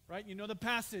 Right? You know the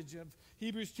passage of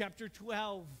Hebrews chapter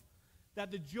 12. That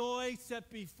the joy set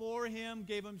before him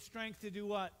gave him strength to do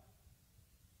what?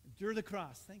 Endure the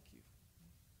cross. Thank you.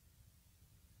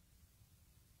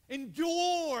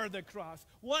 Endure the cross.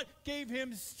 What gave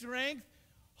him strength?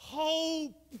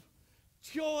 Hope.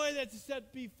 Joy that's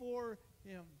set before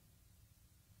him.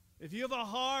 If you have a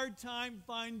hard time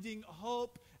finding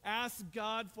hope, ask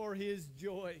God for his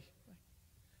joy.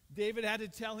 David had to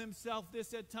tell himself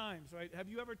this at times, right? Have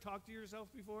you ever talked to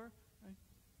yourself before? Right?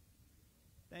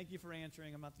 Thank you for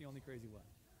answering. I'm not the only crazy one.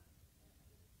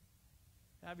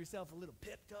 Have yourself a little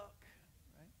pep talk,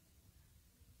 right?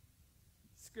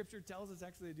 Scripture tells us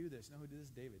actually to do this. You know who did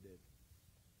this? David did.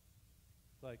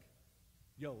 Like,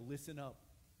 yo, listen up,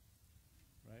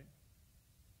 right?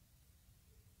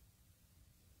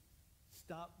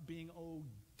 Stop being, oh,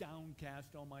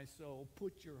 downcast, oh my soul.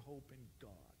 Put your hope in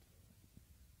God.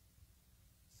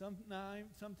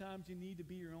 Sometimes you need to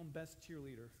be your own best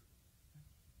cheerleader.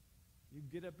 You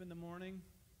get up in the morning,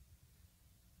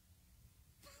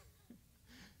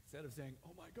 instead of saying,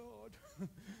 "Oh my God,"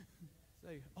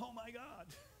 say, "Oh my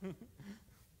God."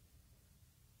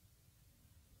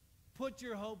 Put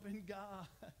your hope in God.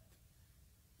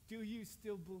 Do you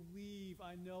still believe?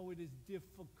 I know it is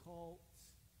difficult.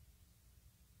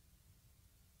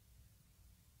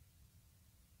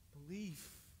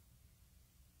 Belief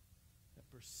that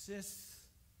persists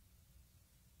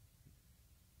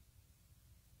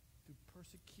through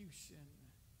persecution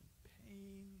and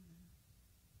pain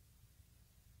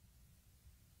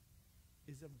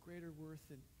is of greater worth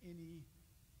than any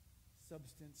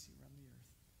substance here on the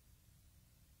earth.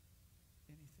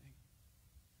 Anything.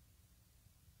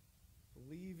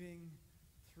 Believing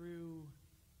through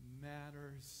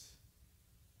matters.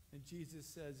 And Jesus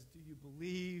says, do you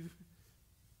believe?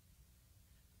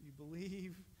 Do you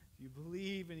believe? Do you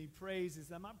believe? And he prays. He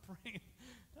says, I'm not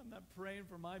praying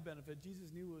for my benefit.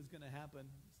 Jesus knew what was going to happen.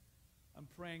 I'm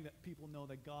praying that people know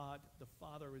that God, the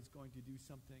Father, is going to do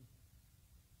something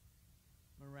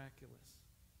miraculous.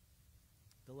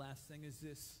 The last thing is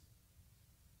this.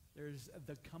 There's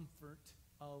the comfort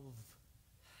of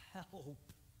help.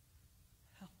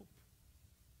 Help.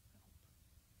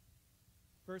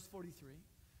 Verse 43.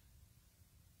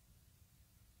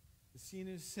 The scene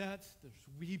is set. There's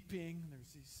weeping.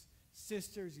 There's these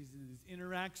sisters, these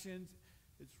interactions.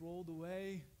 It's rolled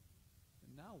away.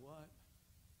 And now what?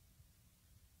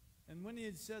 And when he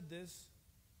had said this,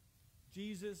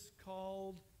 Jesus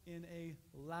called in a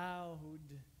loud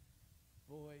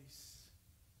voice,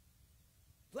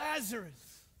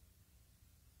 Lazarus,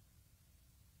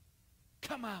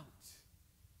 come out.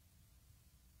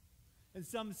 And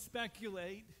some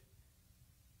speculate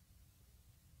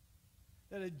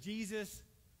that if Jesus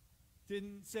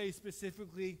didn't say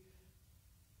specifically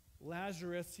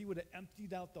Lazarus, he would have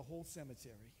emptied out the whole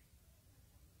cemetery.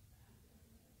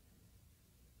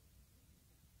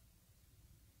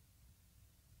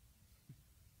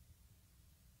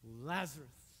 Lazarus,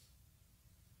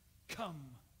 come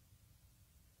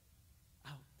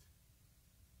out.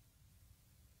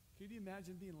 Can you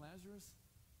imagine being Lazarus?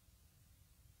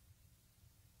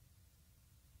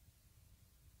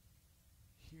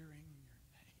 Hearing your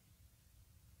name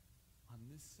on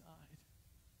this side.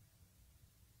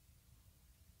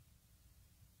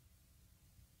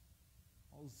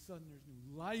 All of a sudden there's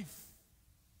new life.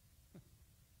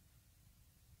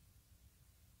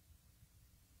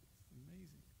 It's amazing.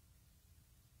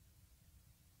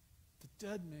 The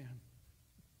dead man,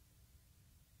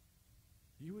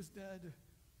 he was dead,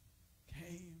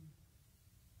 came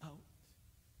out.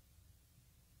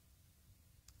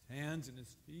 His hands and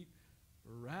his feet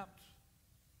were wrapped,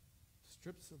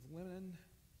 strips of linen,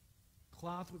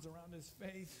 cloth was around his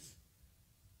face.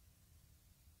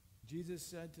 Jesus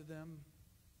said to them,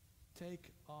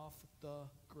 take off the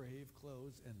grave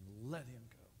clothes and let him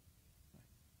go.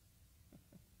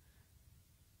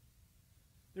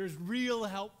 There's real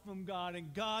help from God,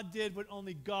 and God did what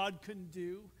only God can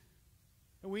do.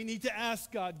 And we need to ask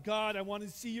God, God, I want to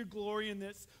see your glory in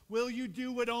this. Will you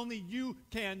do what only you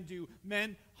can do?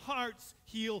 Mend hearts,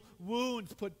 heal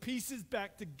wounds, put pieces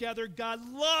back together. God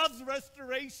loves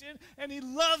restoration, and he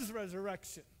loves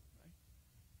resurrection. Right?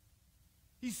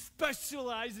 He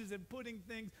specializes in putting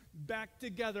things back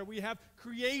together. We have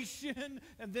creation,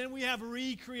 and then we have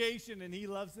recreation, and he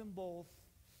loves them both.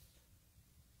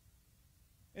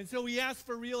 And so we ask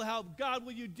for real help. God,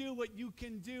 will you do what you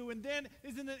can do? And then,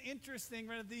 isn't it interesting,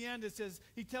 right at the end, it says,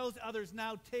 he tells others,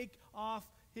 now take off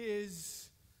his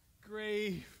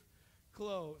grave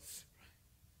clothes.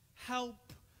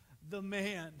 Help the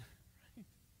man. Right?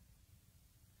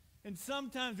 And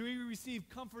sometimes we receive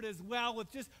comfort as well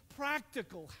with just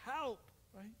practical help,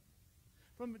 right?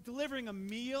 From delivering a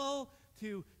meal,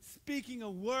 to speaking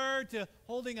a word, to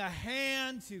holding a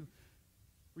hand, to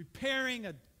repairing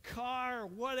a car,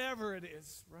 whatever it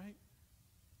is, right?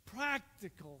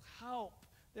 Practical help.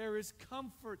 There is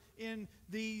comfort in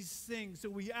these things. So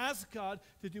we ask God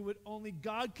to do what only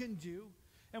God can do,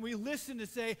 and we listen to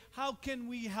say, how can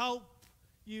we help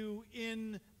you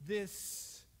in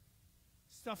this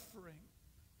suffering?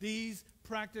 These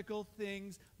practical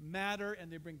things matter,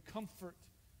 and they bring comfort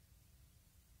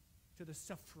to the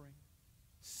suffering.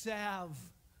 Salve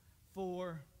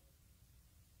for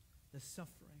the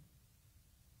suffering.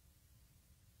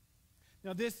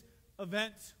 Now, this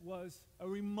event was a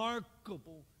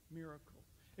remarkable miracle.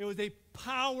 It was a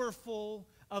powerful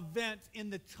event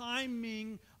in the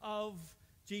timing of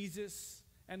Jesus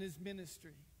and his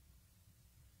ministry.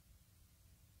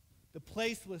 The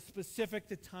place was specific,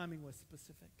 the timing was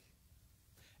specific.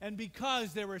 And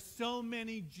because there were so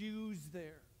many Jews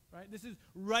there, right? This is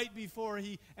right before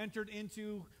he entered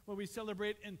into what we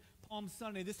celebrate in Palm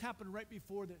Sunday. This happened right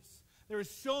before this. There were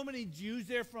so many Jews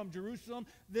there from Jerusalem.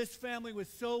 This family was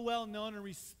so well known and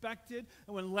respected.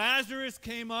 And when Lazarus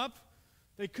came up,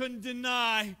 they couldn't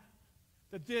deny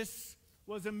that this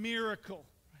was a miracle.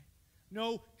 Right?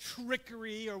 No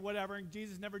trickery or whatever. And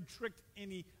Jesus never tricked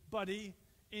anybody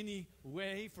any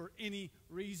way for any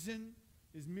reason.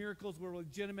 His miracles were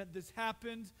legitimate. This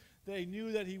happened. They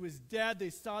knew that he was dead. They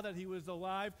saw that he was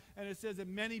alive. And it says that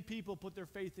many people put their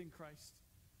faith in Christ.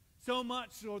 So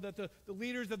much so that the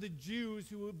leaders of the Jews,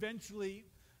 who eventually,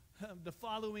 the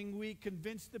following week,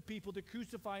 convinced the people to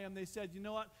crucify him, they said, you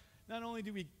know what? Not only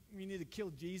do we need to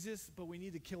kill Jesus, but we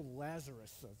need to kill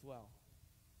Lazarus as well.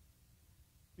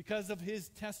 Because of his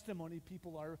testimony,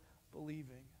 people are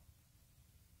believing.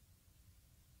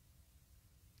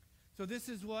 So this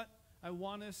is what I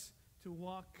want us to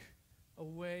walk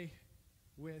away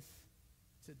with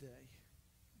today.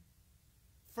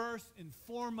 First and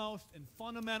foremost and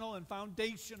fundamental and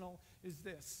foundational is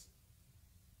this.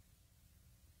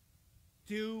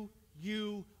 Do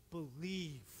you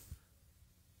believe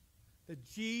that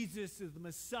Jesus is the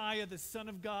Messiah, the Son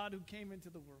of God who came into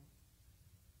the world?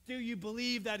 Do you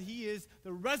believe that he is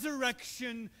the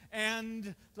resurrection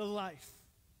and the life?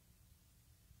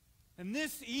 And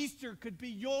this Easter could be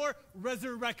your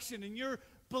resurrection and your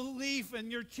belief, and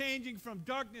you're changing from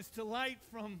darkness to light,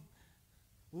 from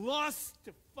lost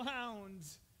to found,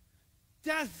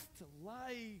 death to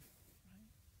life.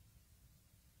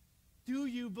 Do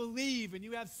you believe? And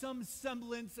you have some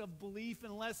semblance of belief,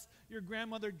 unless your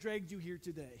grandmother dragged you here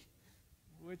today,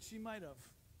 which she might have.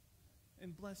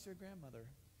 And bless your grandmother.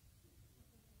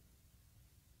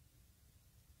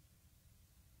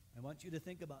 I want you to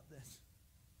think about this.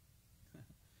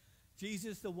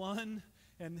 Jesus, the one,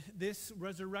 and this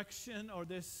resurrection, or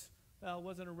this, well, it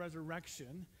wasn't a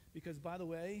resurrection, because, by the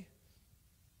way,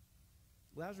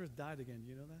 Lazarus died again. Do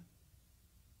you know that?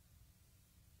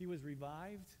 He was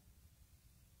revived.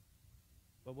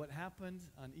 But what happened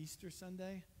on Easter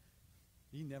Sunday,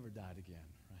 he never died again,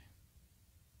 right?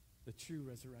 The true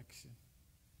resurrection.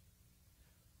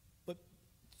 But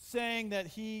saying that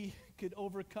he could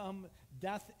overcome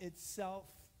death itself,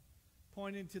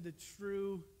 pointing to the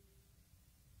true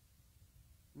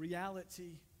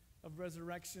reality of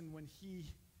resurrection when he,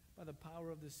 by the power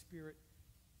of the Spirit,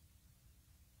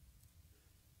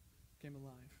 came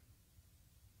alive.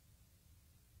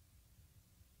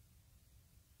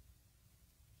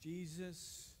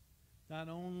 Jesus not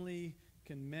only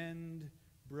can mend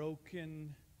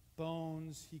broken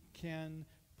bones, he can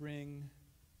bring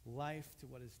life to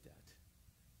what is dead.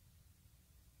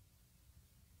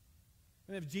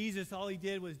 And if Jesus, all he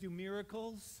did was do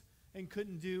miracles and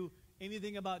couldn't do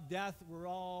anything about death, we're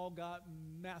all got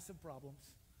massive problems.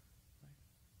 Right?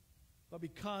 But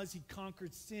because he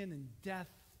conquered sin and death,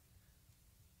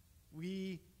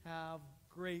 we have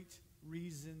great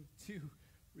reason to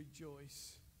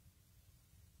rejoice.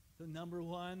 So number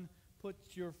one, put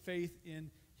your faith in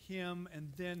him,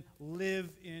 and then live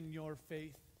in your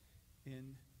faith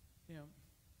in him.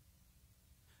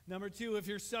 Number two, if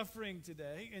you're suffering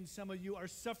today, and some of you are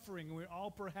suffering, and we all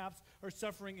perhaps are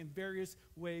suffering in various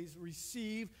ways,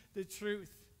 receive the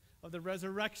truth of the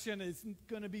resurrection. It's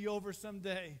going to be over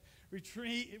someday.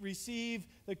 Receive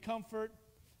the comfort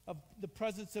of the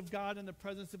presence of God and the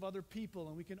presence of other people,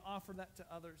 and we can offer that to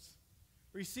others.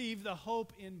 Receive the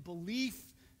hope in belief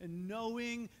and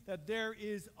knowing that there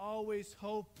is always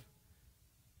hope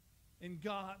in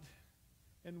God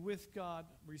and with God.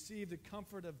 Receive the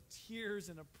comfort of tears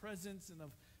and of presence and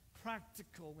of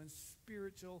practical and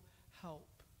spiritual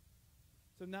help.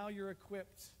 So now you're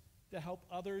equipped to help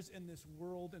others in this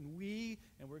world, and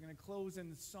we're going to close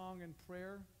in song and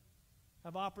prayer,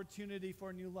 have opportunity for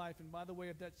a new life. And by the way,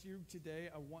 if that's you today,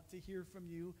 I want to hear from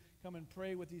you. Come and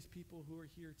pray with these people who are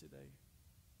here today.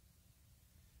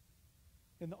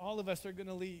 And all of us are going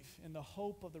to leave in the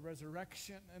hope of the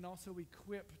resurrection, and also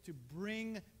equipped to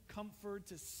bring comfort,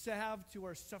 to salve to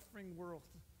our suffering world.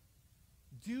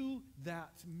 Do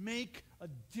that. Make a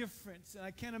difference. And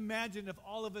I can't imagine if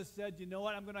all of us said, you know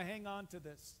what, I'm going to hang on to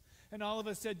this. And all of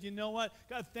us said, you know what,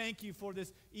 God, thank you for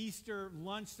this Easter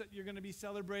lunch that you're going to be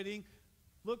celebrating.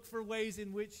 Look for ways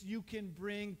in which you can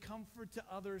bring comfort to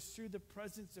others through the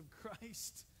presence of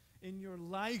Christ in your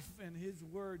life and his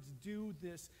words. Do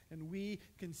this, and we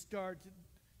can start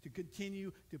to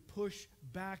continue to push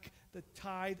back the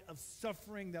tide of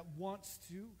suffering that wants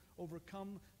to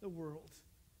overcome the world.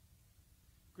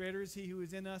 Greater is he who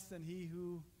is in us than he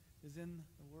who is in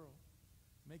the world.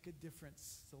 Make a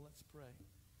difference. So let's pray.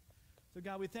 So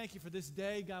God, we thank you for this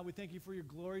day. God, we thank you for your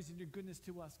glories and your goodness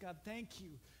to us. God, thank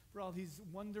you for all these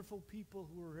wonderful people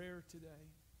who are here today.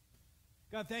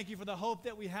 God, thank you for the hope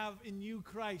that we have in you,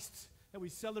 Christ, that we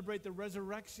celebrate the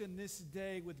resurrection this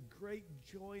day with great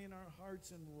joy in our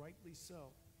hearts, and rightly so.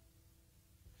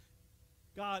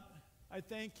 God, I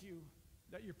thank you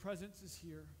that your presence is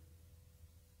here.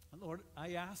 And Lord,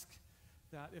 I ask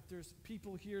that if there's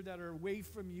people here that are away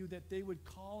from you, that they would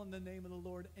call in the name of the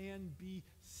Lord and be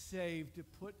saved, to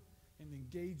put and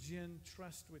engage in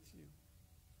trust with you.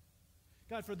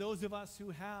 God, for those of us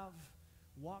who have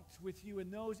walked with you, and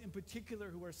those in particular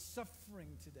who are suffering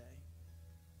today,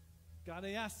 God,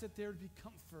 I ask that there would be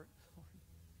comfort, Lord,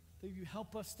 that you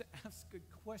help us to ask good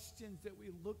questions, that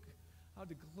we look how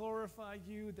to glorify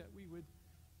you, that we would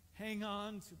hang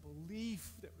on to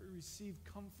belief, that we receive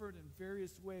comfort in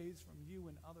various ways from you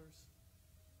and others.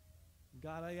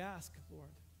 God, I ask, Lord,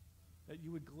 that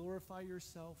you would glorify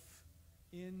yourself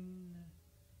in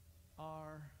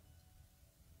our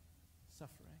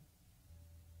suffering.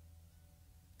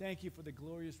 Thank you for the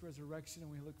glorious resurrection,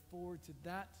 and we look forward to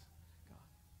that, God.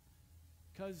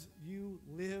 Because you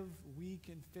live, we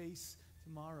can face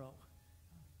tomorrow.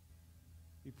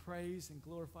 Be praised and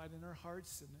glorified in our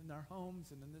hearts and in our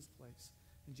homes and in this place.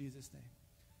 In Jesus' name,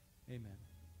 amen.